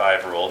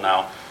 5-5-5 rule.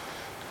 Now,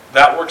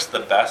 that works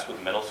the best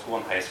with middle school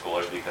and high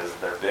schoolers because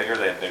they're bigger,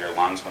 they have bigger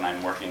lungs. When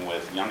I'm working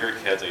with younger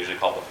kids, I usually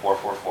call it the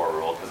 4-4-4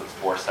 rule because it's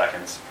 4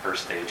 seconds per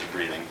stage of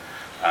breathing.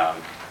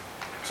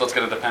 So it's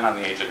going to depend on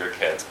the age of your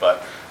kids,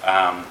 but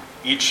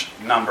each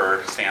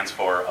number stands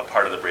for a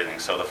part of the breathing.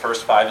 So the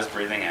first 5 is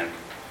breathing in,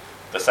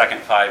 the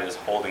second 5 is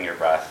holding your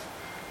breath,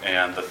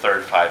 and the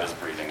third 5 is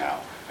breathing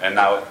out. And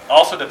now it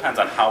also depends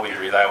on how we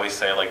breathe. I always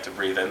say I like to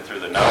breathe in through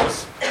the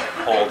nose,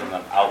 hold, and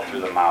then out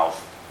through the mouth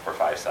for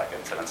 5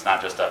 seconds. And it's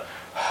not just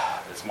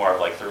it's more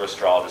of like through a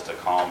straw, just a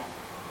calm.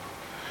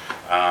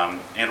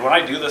 And when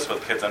I do this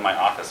with kids in my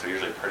office, they're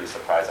usually pretty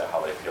surprised at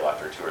how they feel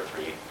after 2 or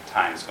 3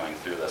 times going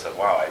through this. Of,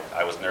 wow,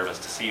 I was nervous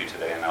to see you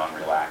today, and now I'm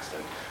relaxed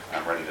and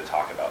I'm ready to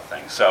talk about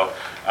things. So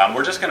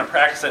we're just going to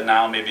practice it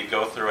now, maybe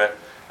go through it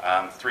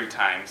 3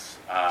 times.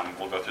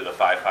 We'll go through the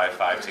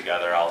 5-5-5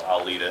 together.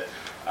 I'll lead it.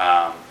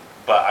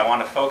 But I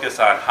want to focus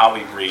on how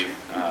we breathe.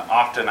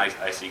 Often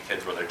I see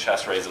kids where their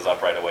chest raises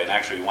up right away, and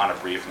actually we want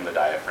to breathe from the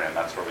diaphragm.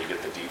 That's where we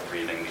get the deep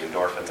breathing, the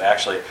endorphins.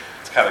 Actually,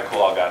 it's kind of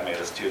cool how God made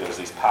us too. There's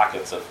these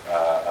pockets of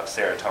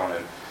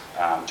serotonin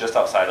just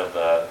outside of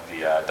the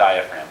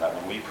diaphragm that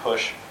when we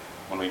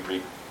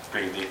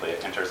breathe deeply,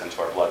 it enters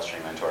into our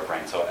bloodstream, into our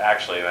brain. So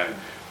actually,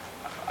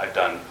 I've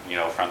done,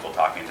 frontal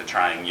talking to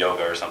trying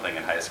yoga or something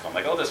in high school. I'm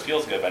like, oh, this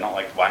feels good, but I don't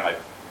like why am I,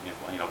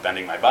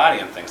 bending my body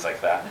and things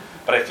like that.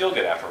 But I feel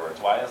good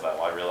afterwards. Why is that?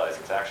 Well, I realize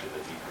it's actually the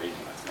deep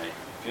breathing that's making me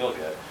feel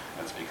good.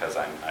 And it's because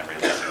I'm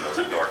releasing those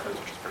endorphins,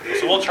 which is pretty cool.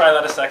 So we'll try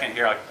that a second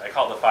here. I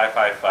call it the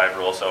 5-5-5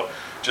 rule. So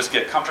just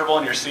get comfortable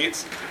in your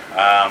seats.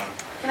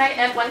 Can I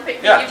add one quick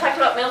thing? Yeah. You talked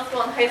about middle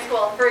school and high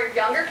school. For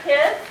younger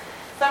kids,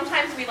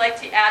 sometimes we like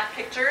to add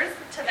pictures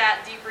to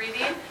that deep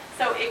breathing.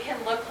 So it can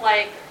look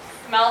like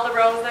smell the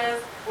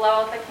roses,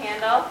 blow out the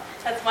candle.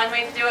 That's one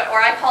way to do it.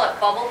 Or I call it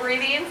bubble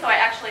breathing. So I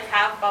actually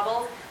have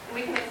bubbles. And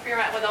we can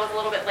experiment with those a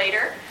little bit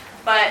later.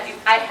 But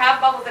I have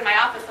bubbles in my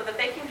office so that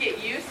they can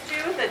get used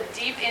to the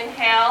deep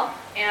inhale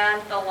and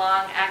the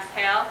long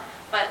exhale.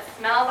 But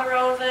smell the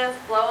roses,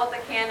 blow out the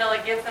candle,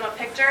 it gives them a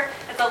picture.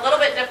 It's a little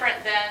bit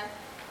different than,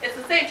 it's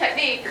the same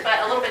technique, but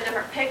a little bit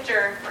different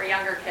picture for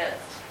younger kids.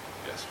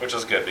 Yes, which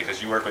is good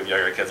because you work with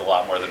younger kids a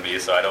lot more than me,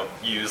 so I don't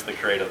use the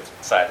creative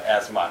side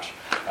as much.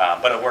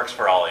 But it works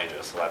for all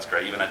ages, so that's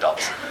great, even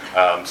adults.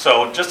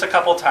 So just a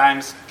couple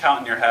times,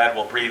 count in your head.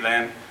 We'll breathe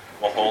in,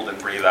 we'll hold and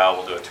breathe out.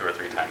 We'll do it 2 or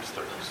 3 times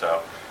through.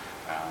 So,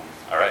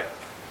 all right.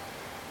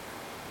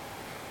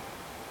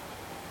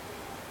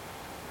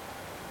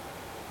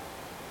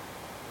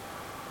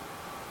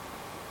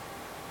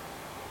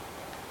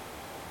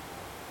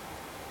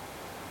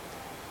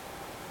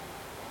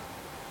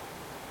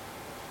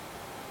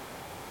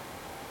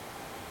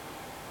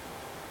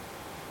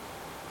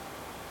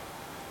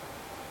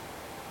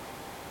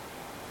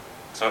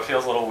 So it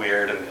feels a little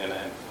weird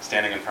and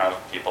standing in front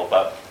of people,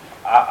 but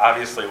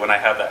obviously when I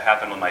have that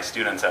happen with my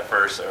students at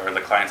first, or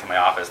the clients in my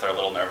office, they're a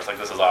little nervous, like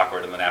this is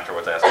awkward, and then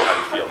afterwards I ask them, how do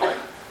you feel? I'm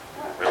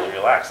like, really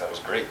relaxed, that was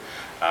great.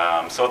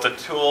 So it's a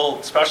tool,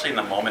 especially in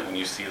the moment when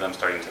you see them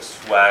starting to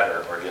sweat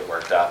or get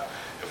worked up.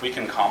 If we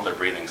can calm their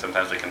breathing,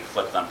 sometimes we can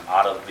flip them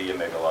out of the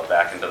amygdala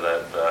back into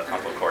the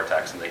frontal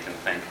cortex, and they can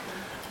think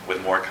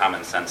with more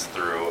common sense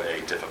through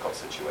a difficult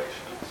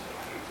situation.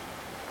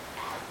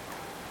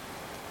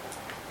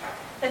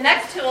 The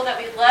next tool that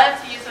we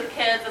love to use with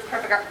kids is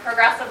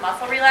progressive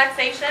muscle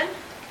relaxation.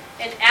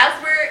 And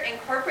as we're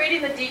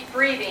incorporating the deep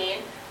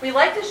breathing, we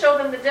like to show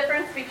them the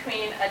difference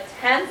between a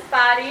tense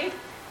body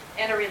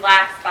and a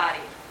relaxed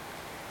body.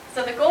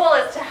 So the goal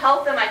is to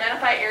help them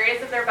identify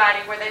areas of their body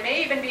where they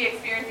may even be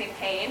experiencing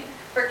pain.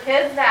 For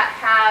kids that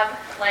have,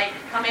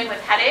 come in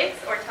with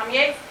headaches or tummy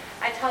aches,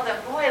 I tell them,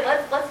 boy,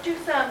 let's do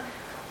some,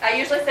 I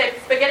usually say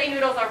spaghetti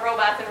noodles are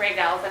robots and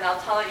ragdolls, and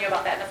I'll tell you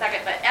about that in a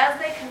second. But as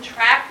they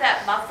contract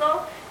that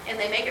muscle and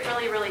they make it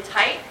really, really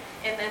tight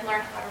and then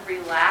learn how to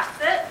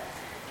relax it,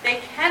 they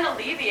can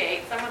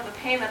alleviate some of the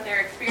pain that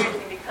they're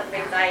experiencing because of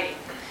anxiety.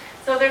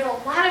 So there's a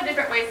lot of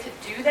different ways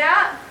to do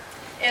that.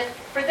 If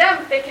for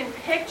them, they can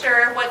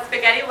picture what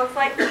spaghetti looks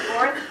like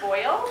before it's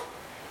boiled,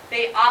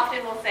 they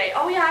often will say,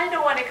 oh yeah, I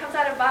know when it comes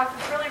out of a box,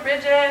 it's really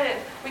rigid and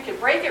we can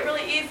break it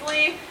really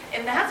easily.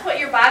 And that's what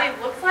your body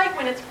looks like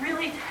when it's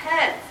really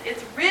tense.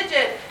 It's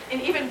rigid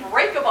and even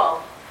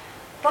breakable.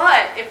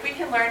 But if we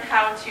can learn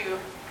how to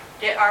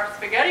get our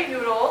spaghetti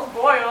noodles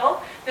boiled,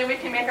 then we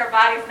can make our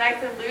bodies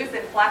nice and loose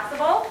and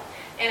flexible,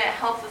 and it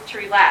helps us to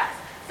relax.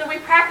 So we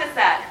practice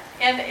that.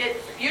 And I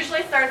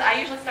usually start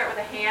with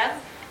the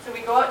hands. So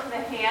we go out to the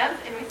hands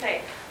and we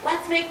say,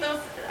 let's make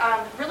those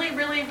really,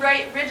 really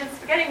bright, rigid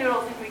spaghetti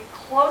noodles. And we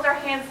close our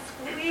hands,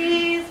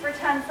 squeeze for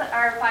 5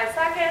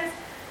 seconds,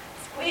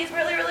 squeeze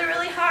really, really,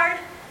 really hard,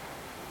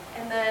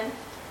 and then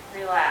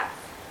relax.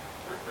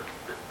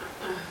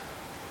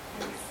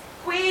 And we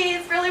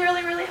squeeze really,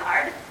 really, really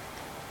hard,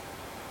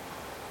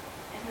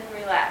 and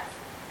then relax.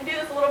 I do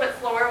this a little bit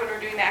slower when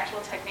we're doing the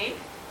actual technique.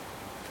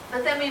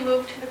 But then we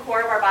move to the core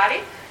of our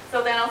body.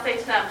 So then I'll say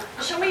to them,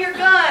 show me your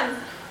guns.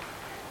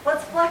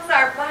 Let's flex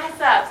our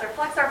biceps or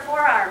flex our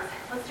forearms.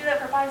 Let's do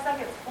that for 5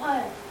 seconds.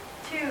 1,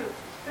 2,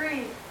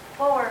 3,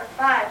 4,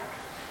 5.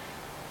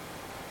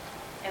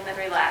 And then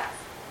relax.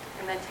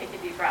 And then take a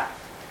deep breath.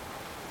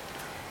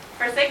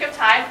 For sake of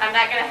time, I'm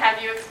not going to have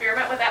you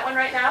experiment with that one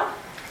right now,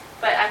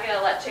 but I'm going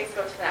to let Chase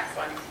go to the next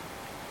one.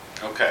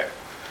 Okay.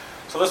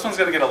 So this one's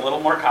going to get a little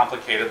more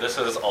complicated. This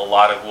is a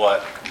lot of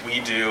what we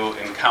do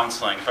in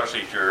counseling, especially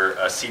if you're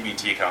a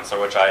CBT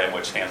counselor, which I am,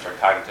 which stands for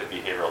Cognitive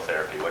Behavioral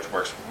Therapy, which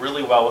works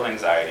really well with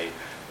anxiety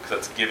because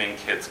it's giving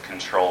kids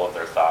control of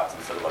their thoughts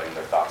instead of letting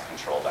their thoughts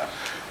control them.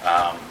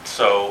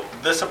 So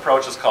this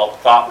approach is called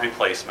thought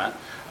replacement.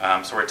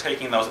 So we're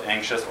taking those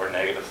anxious or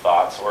negative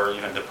thoughts or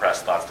even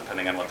depressed thoughts,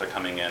 depending on what they're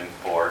coming in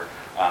for,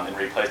 and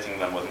replacing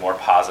them with more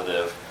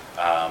positive,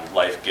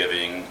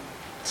 life-giving,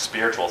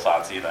 spiritual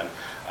thoughts even.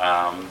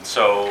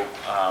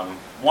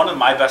 One of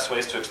my best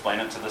ways to explain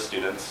it to the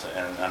students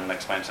and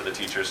explain it to the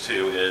teachers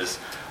too is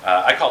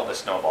I call it the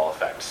snowball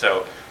effect.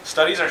 So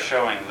studies are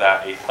showing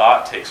that a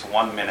thought takes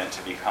 1 minute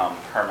to become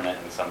permanent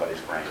in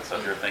somebody's brain. So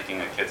if you're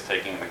thinking a kid's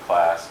taking the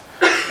class,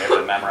 they have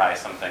to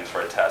memorize some things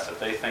for a test. If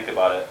they think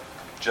about it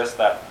just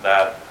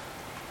that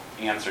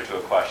answer to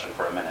a question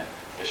for a minute,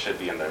 it should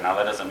be in there. Now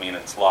that doesn't mean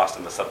it's lost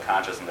in the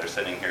subconscious and they're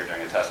sitting here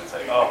during a test and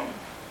saying, oh,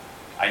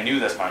 I knew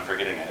this, but I'm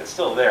forgetting it. It's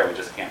still there, we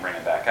just can't bring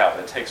it back out.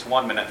 It takes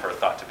 1 minute for a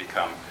thought to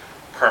become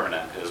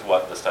permanent, is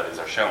what the studies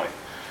are showing.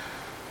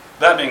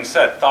 That being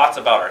said, thoughts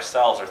about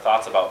ourselves or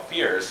thoughts about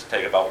fears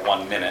take about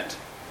 1 minute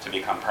to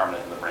become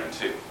permanent in the brain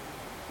too.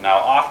 Now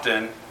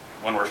often,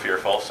 when we're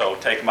fearful, so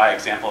take my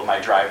example of my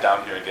drive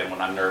down here again when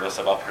I'm nervous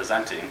about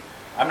presenting,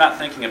 I'm not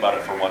thinking about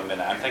it for 1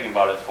 minute, I'm thinking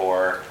about it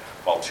for,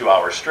 well, 2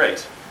 hours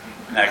straight.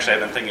 And actually, I've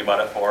been thinking about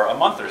it for a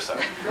month or so.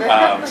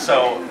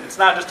 So it's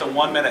not just a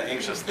 1 minute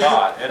anxious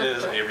thought, it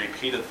is a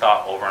repeated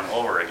thought over and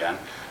over again,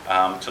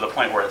 to the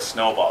point where it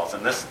snowballs.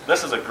 And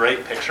this is a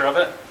great picture of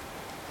it,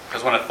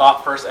 because when a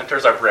thought first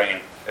enters our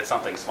brain, it's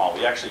something small.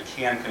 We actually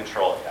can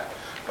control it yet.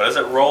 But as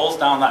it rolls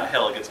down that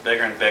hill, it gets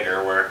bigger and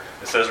bigger, where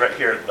it says right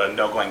here, the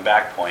no going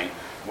back point,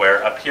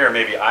 where up here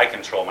maybe I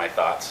control my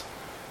thoughts.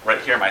 Right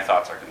here, my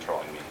thoughts are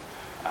controlling me.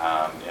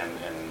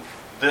 And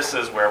this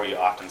is where we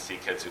often see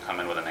kids who come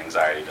in with an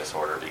anxiety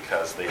disorder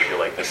because they feel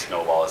like this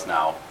snowball is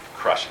now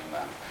crushing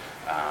them,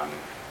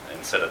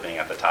 instead of being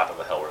at the top of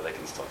the hill where they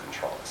can still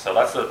control it. So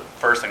that's the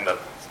first thing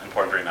that's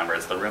important to remember.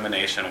 It's the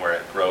rumination where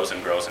it grows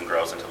and grows and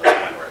grows until this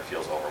point where it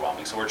feels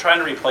overwhelming. So we're trying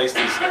to replace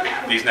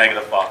these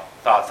negative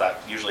thoughts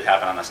that usually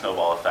happen on the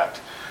snowball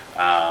effect.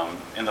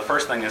 And the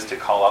first thing is to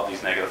call out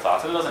these negative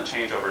thoughts. And it doesn't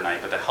change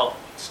overnight, but to help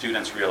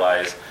students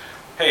realize,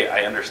 hey,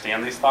 I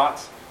understand these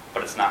thoughts,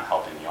 but it's not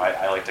helping you.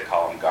 I like to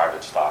call them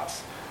garbage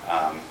thoughts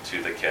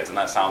to the kids. And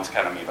that sounds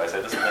kind of mean, but I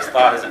say this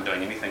thought isn't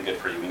doing anything good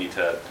for you. We need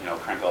to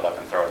crinkle it up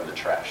and throw it in the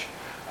trash.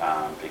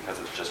 Because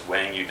it's just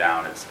weighing you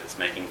down, it's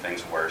making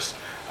things worse,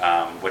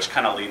 which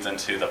kind of leads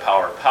into the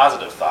power of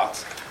positive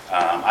thoughts.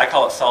 I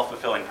call it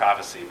self-fulfilling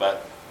prophecy,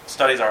 but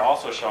studies are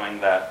also showing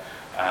that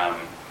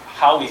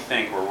how we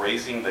think, we're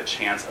raising the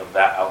chance of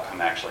that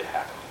outcome actually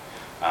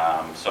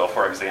happening. So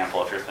for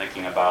example, if you're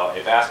thinking about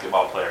a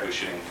basketball player who's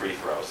shooting free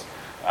throws,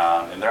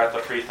 and they're at the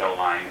free throw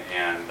line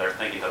and they're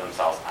thinking to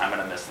themselves, I'm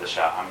going to miss this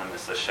shot, I'm going to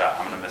miss this shot,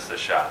 I'm going to miss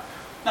this shot.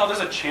 No,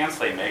 there's a chance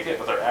they make it,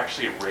 but they're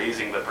actually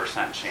raising the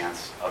percent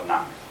chance of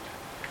not making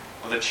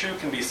it. Well, the true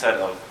can be said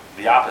of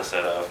the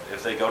opposite of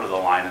if they go to the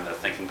line and they're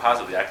thinking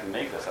positively, I can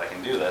make this, I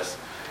can do this,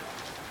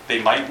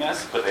 they might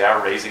miss, but they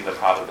are raising the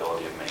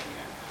probability of making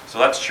it. So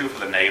that's true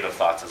for the negative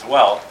thoughts as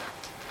well.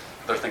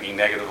 They're thinking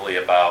negatively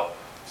about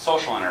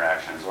social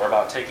interactions or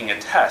about taking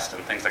a test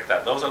and things like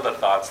that. Those are the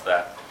thoughts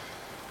that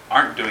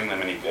aren't doing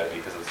them any good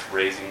because it's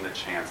raising the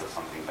chance of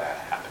something bad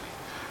happening.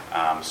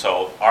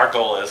 So our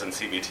goal is in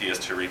CBT is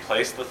to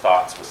replace the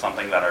thoughts with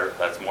something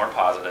that's more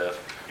positive,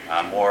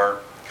 more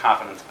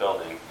confidence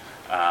building,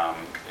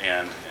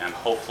 and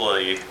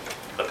hopefully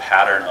the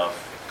pattern of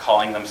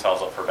calling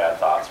themselves up for bad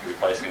thoughts,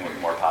 replacing with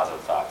more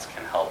positive thoughts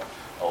can help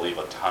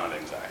alleviate a ton of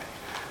anxiety.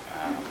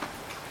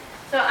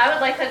 So I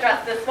would like to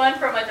address this one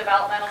from a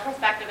developmental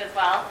perspective as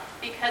well,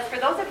 because for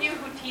those of you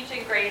who teach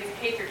in grades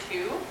K through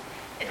 2,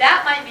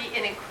 that might be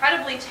an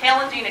incredibly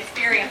challenging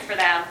experience for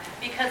them,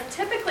 because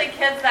typically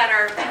kids that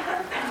are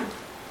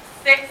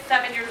 6,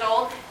 7 years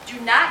old do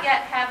not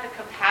yet have the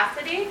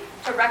capacity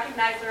to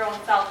recognize their own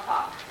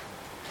self-talk.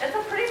 It's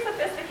a pretty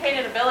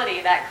sophisticated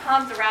ability that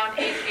comes around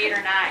age 8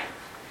 or 9.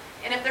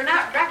 And if they're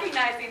not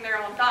recognizing their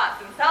own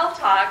thoughts and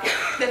self-talk,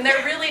 then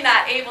they're really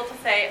not able to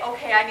say,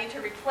 okay, I need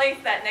to replace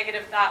that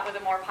negative thought with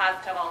a more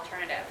positive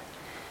alternative.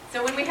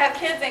 So when we have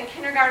kids in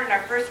kindergarten or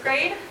first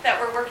grade that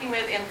we're working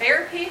with in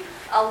therapy,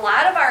 a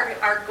lot of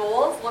our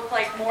goals look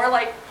more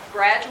like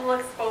gradual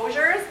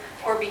exposures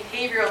or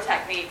behavioral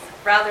techniques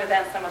rather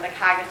than some of the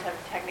cognitive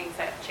techniques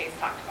that Chase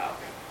talked about.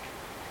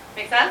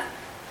 Make sense?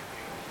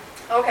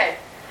 Okay.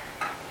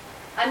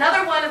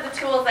 Another one of the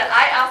tools that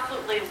I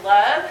absolutely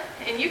love,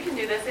 and you can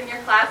do this in your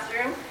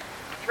classroom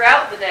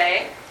throughout the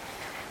day,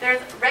 there's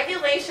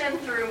regulation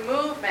through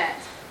movement.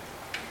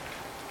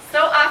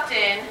 So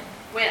often,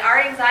 when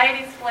our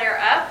anxieties flare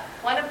up,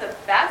 one of the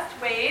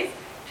best ways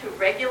to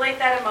regulate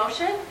that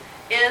emotion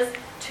is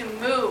to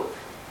move.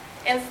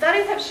 And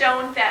studies have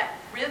shown that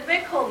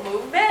rhythmical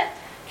movement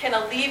can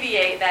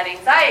alleviate that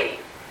anxiety.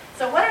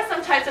 So what are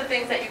some types of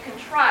things that you can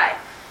try?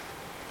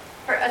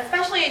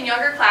 Especially in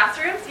younger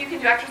classrooms, you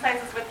can do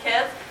exercises with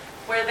kids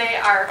where they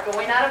are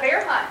going on a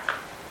bear hunt.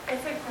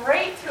 It's a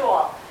great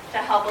tool to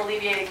help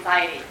alleviate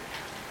anxiety.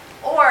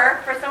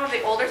 Or for some of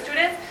the older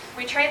students,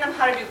 we train them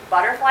how to do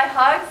butterfly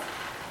hugs,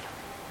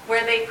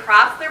 where they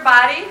cross their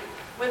body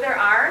with their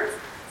arms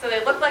so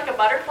they look like a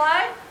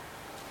butterfly,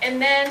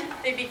 and then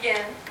they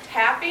begin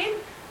tapping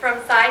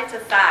from side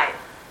to side.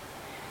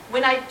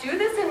 When I do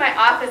this in my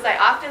office, I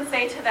often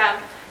say to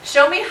them,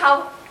 show me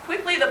how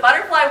quickly the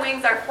butterfly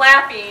wings are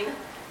flapping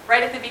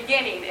right at the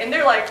beginning. And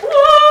they're like,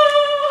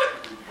 whoa!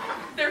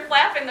 They're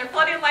flapping, they're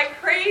flutting like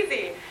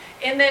crazy.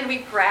 And then we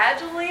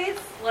gradually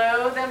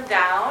slow them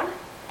down.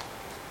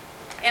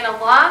 And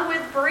along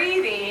with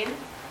breathing,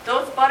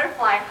 those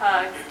butterfly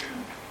hugs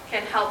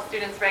can help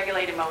students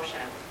regulate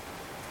emotion.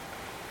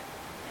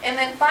 And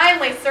then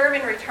finally, serve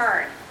and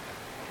return.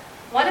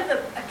 One of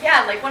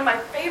my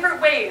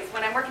favorite ways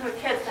when I'm working with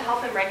kids to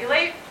help them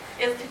regulate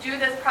is to do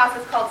this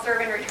process called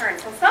serve and return.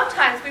 So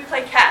sometimes we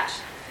play catch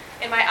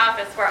in my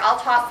office where I'll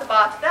toss the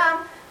ball to them,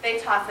 they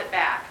toss it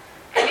back.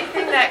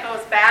 Anything that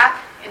goes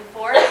back and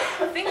forth,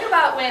 think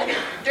about when,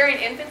 during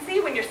infancy,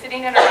 when you're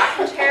sitting in a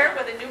rocking chair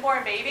with a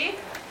newborn baby,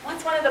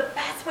 what's one of the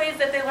best ways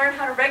that they learn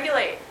how to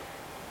regulate?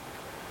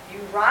 You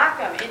rock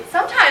them. And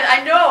sometimes,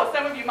 I know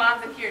some of you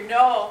moms in here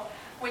know,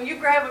 when you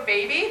grab a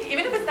baby,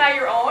 even if it's not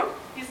your own,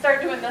 you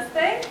start doing this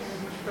thing,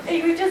 and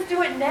you just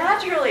do it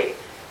naturally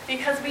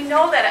because we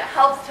know that it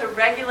helps to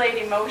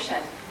regulate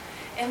emotion.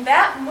 And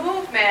that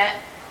movement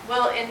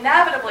will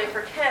inevitably,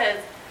 for kids,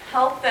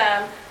 help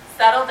them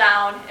settle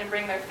down and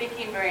bring their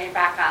thinking brain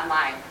back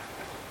online.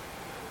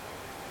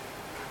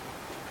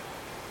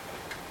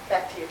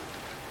 Back to you.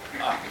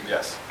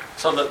 Yes.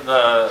 So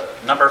the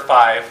number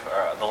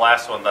 5, the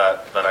last one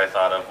that I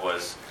thought of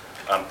was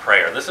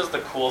prayer. This is the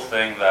cool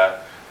thing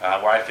that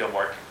where I feel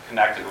more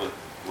connected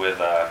with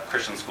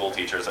Christian school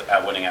teachers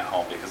at Winning at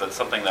Home, because it's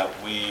something that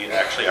we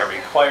actually are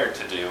required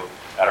to do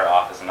at our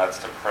office, and that's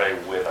to pray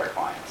with our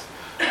clients.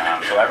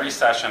 So every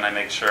session I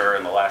make sure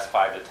in the last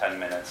 5 to 10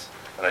 minutes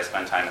that I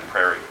spend time in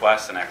prayer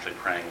requests and actually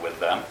praying with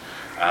them.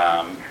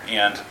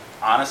 And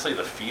honestly,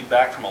 the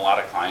feedback from a lot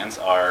of clients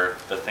are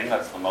the thing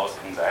that's the most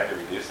anxiety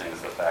reducing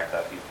is the fact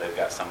that they've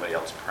got somebody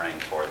else praying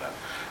for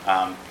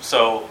them.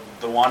 So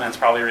the one, and it's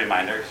probably a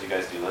reminder because you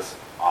guys do this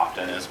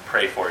often, is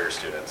pray for your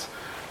students.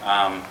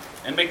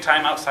 And make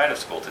time outside of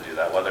school to do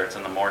that, whether it's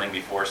in the morning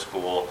before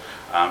school,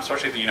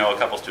 especially if you know a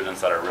couple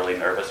students that are really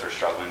nervous or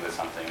struggling with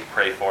something,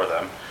 pray for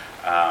them.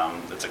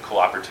 It's a cool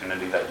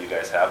opportunity that you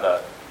guys have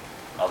that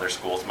other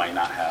schools might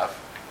not have.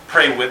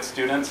 Pray with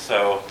students,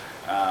 so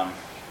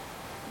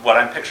what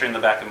I'm picturing in the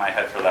back of my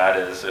head for that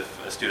is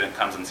if a student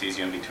comes and sees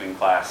you in between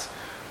class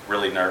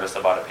really nervous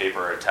about a paper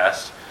or a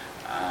test,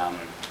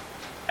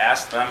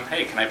 ask them,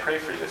 hey, can I pray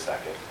for you a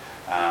second?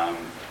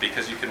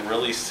 Because you can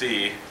really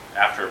see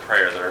after a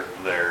prayer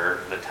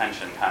the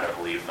tension kind of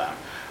leave them.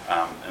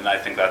 And I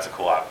think that's a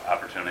cool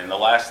opportunity. And the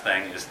last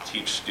thing is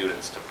teach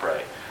students to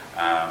pray.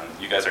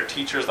 You guys are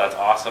teachers, that's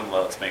awesome.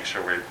 Let's make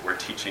sure we're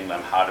teaching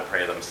them how to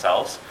pray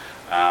themselves.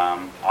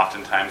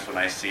 Oftentimes when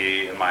I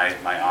see in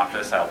my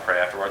office, I'll pray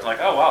afterwards, like,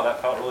 oh wow,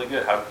 that felt really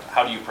good.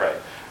 How do you pray?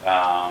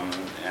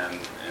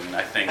 And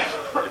I think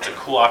it's a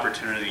cool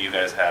opportunity you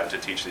guys have to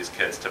teach these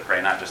kids to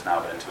pray, not just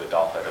now, but into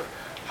adulthood, of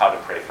how to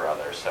pray for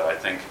others. So I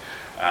think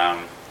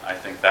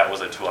that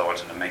was a tool I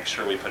wanted to make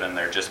sure we put in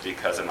there, just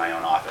because in my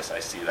own office I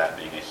see that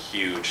being a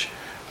huge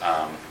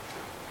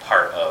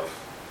part of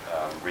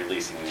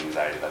releasing the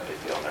anxiety that they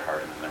feel in their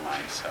heart and in their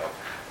mind. So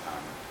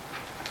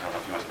I don't know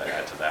if you want to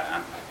add to that,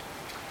 Anne.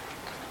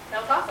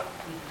 That was awesome.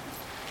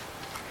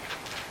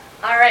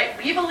 All right,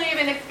 we believe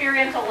in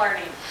experiential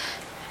learning.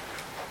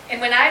 And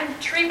when I'm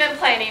treatment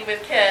planning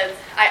with kids,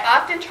 I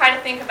often try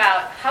to think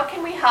about how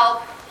can we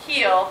help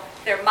heal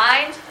their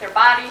mind, their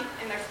body,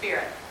 and their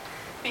spirit.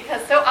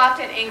 Because so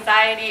often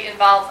anxiety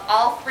involves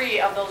all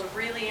 3 of those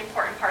really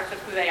important parts of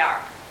who they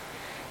are.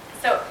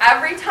 So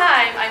every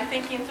time I'm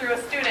thinking through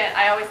a student,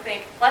 I always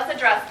think, let's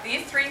address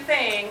these 3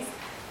 things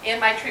in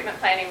my treatment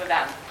planning with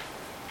them.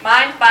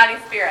 Mind, body,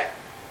 spirit.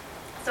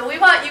 So we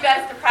want you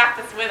guys to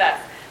practice with us.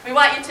 We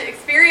want you to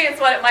experience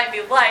what it might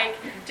be like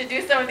to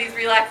do some of these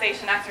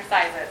relaxation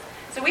exercises.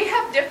 So we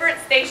have different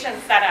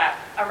stations set up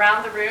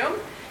around the room.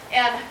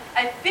 And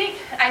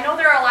I know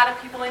there are a lot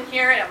of people in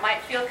here and it might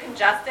feel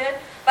congested,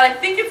 but I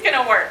think it's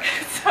going to work.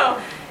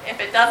 So if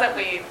it doesn't,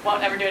 we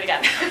won't ever do it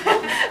again.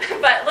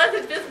 But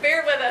let's just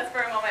bear with us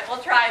for a moment. We'll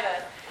try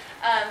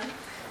this.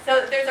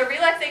 So there's a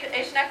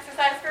relaxation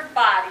exercise for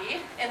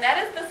body, and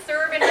that is the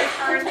serve and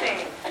return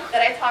thing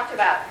that I talked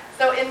about.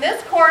 So in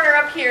this corner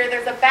up here,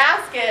 there's a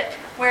basket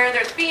where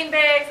there's bean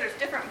bags, there's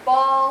different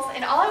balls,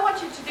 and all I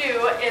want you to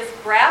do is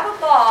grab a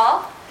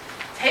ball,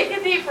 take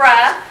a deep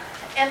breath,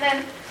 and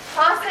then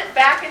toss it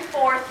back and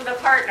forth with a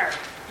partner.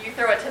 You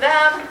throw it to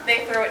them,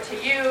 they throw it to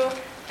you.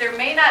 There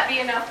may not be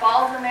enough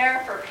balls in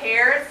there for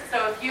pairs,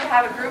 so if you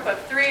have a group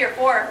of 3 or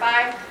 4 or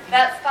 5,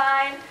 that's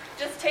fine.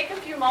 Just take a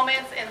few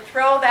moments and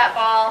throw that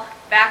ball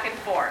back and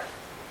forth.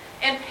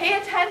 And pay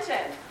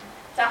attention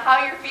to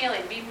how you're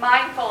feeling. Be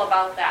mindful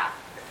about that.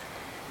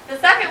 The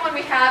second one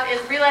we have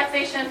is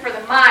relaxation for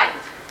the mind.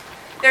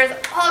 There's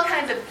all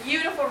kinds of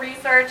beautiful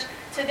research.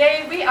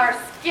 Today we are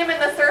skimming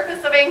the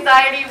surface of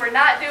anxiety. We're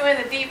not doing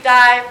a deep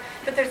dive,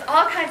 but there's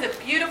all kinds of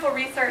beautiful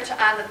research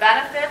on the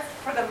benefits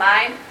for the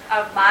mind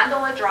of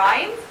mandala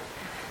drawings.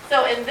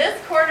 So in this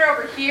corner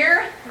over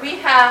here, we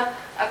have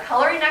a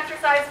coloring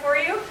exercise for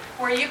you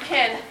where you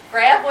can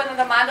grab one of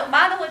the mandala.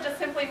 Mandala just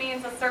simply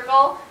means a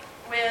circle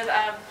with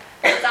a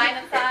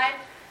design inside.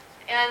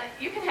 And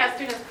you can have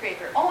students create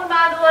their own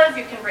mandalas.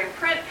 You can bring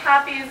print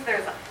copies.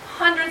 There's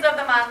hundreds of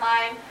them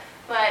online.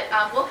 But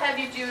we'll have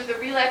you do the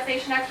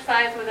relaxation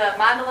exercise with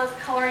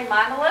coloring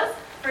mandalas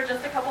for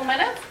just a couple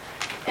minutes.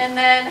 And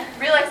then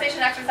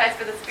relaxation exercise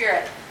for the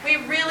spirit. We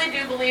really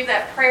do believe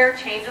that prayer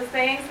changes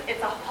things.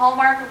 It's a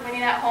hallmark of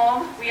Winning at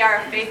Home. We are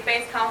a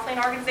faith-based counseling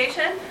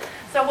organization.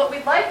 So what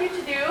we'd like you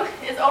to do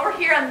is over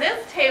here on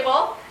this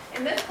table,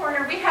 in this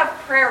corner, we have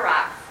prayer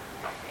rocks.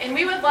 And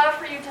we would love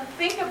for you to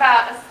think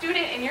about a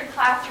student in your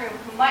classroom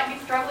who might be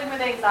struggling with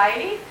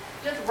anxiety.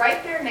 Just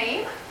write their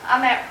name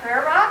on that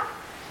prayer rock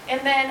and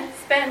then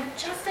spend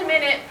just a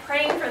minute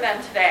praying for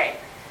them today.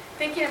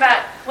 Thinking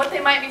about what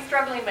they might be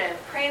struggling with,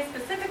 praying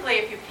specifically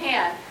if you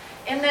can.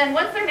 And then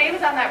once their name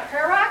is on that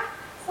prayer rock,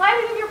 slide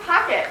it in your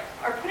pocket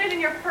or put it in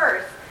your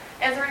purse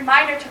as a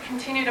reminder to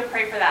continue to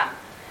pray for them.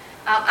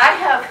 I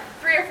have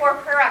 3 or 4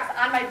 prayer rocks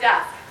on my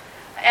desk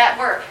at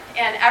work,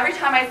 and every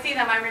time I see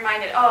them, I'm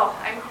reminded,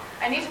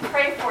 I need to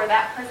pray for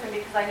that person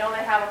because I know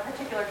they have a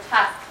particular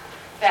test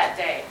that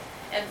day.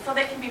 And so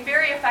they can be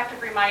very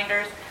effective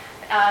reminders.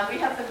 We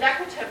have some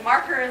decorative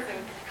markers and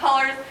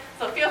colors,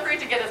 so feel free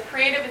to get as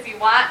creative as you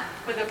want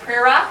with the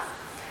prayer rocks.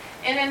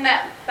 And in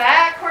that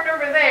back corner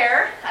over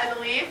there, I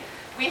believe,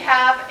 we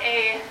have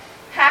a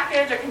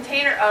package or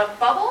container of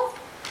bubbles.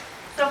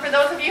 So for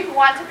those of you who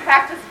want to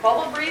practice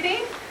bubble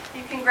breathing,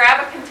 you can grab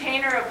a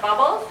container of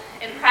bubbles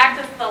and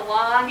practice the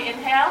long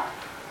inhale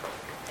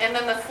and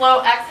then the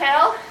slow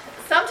exhale.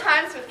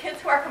 Sometimes with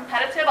kids who are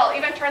competitive, I'll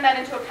even turn that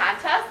into a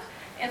contest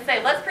and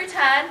say, let's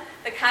pretend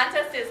the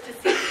contest is to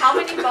see how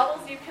many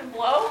bubbles you can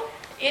blow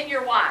in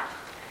your wand.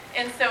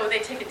 And so they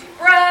take a deep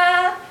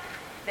breath,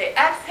 they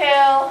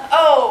exhale.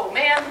 Oh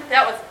man,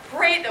 that was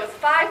great. That was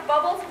 5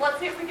 bubbles. Let's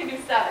see if we can do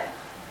 7.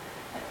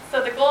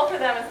 So the goal for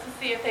them is to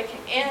see if they can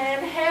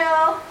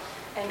inhale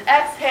and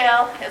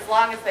exhale as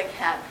long as they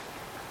can.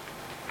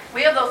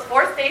 We have those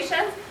 4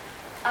 stations.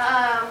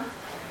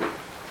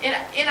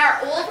 In our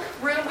old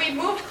room, we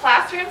moved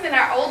classrooms. In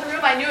our old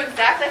room, I knew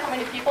exactly how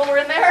many people were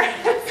in there.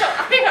 So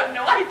I have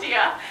no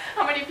idea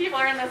how many people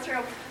are in this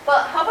room.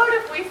 But how about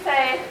if we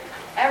say,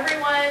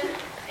 everyone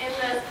in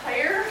this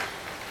higher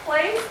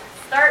place,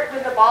 start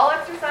with the ball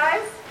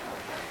exercise.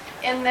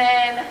 And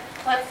then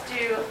let's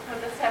do,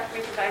 this have to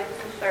be divided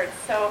in thirds.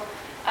 So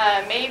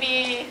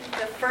maybe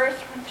the first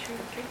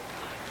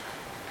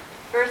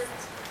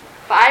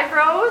 5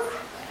 rows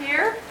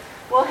here,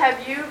 we'll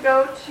have you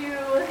go to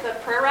the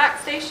prayer rock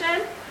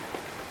station.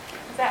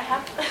 Is that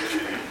half?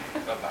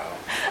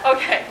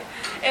 Okay.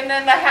 And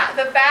then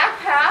the back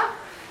half,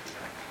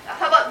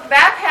 how about the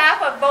back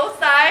half of both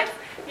sides?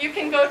 You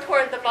can go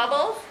toward the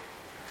bubbles.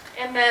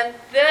 And then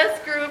this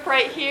group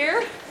right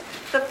here,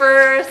 the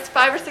first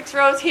 5 or 6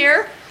 rows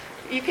here,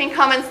 you can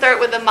come and start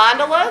with the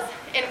mandalas.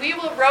 And we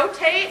will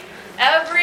rotate every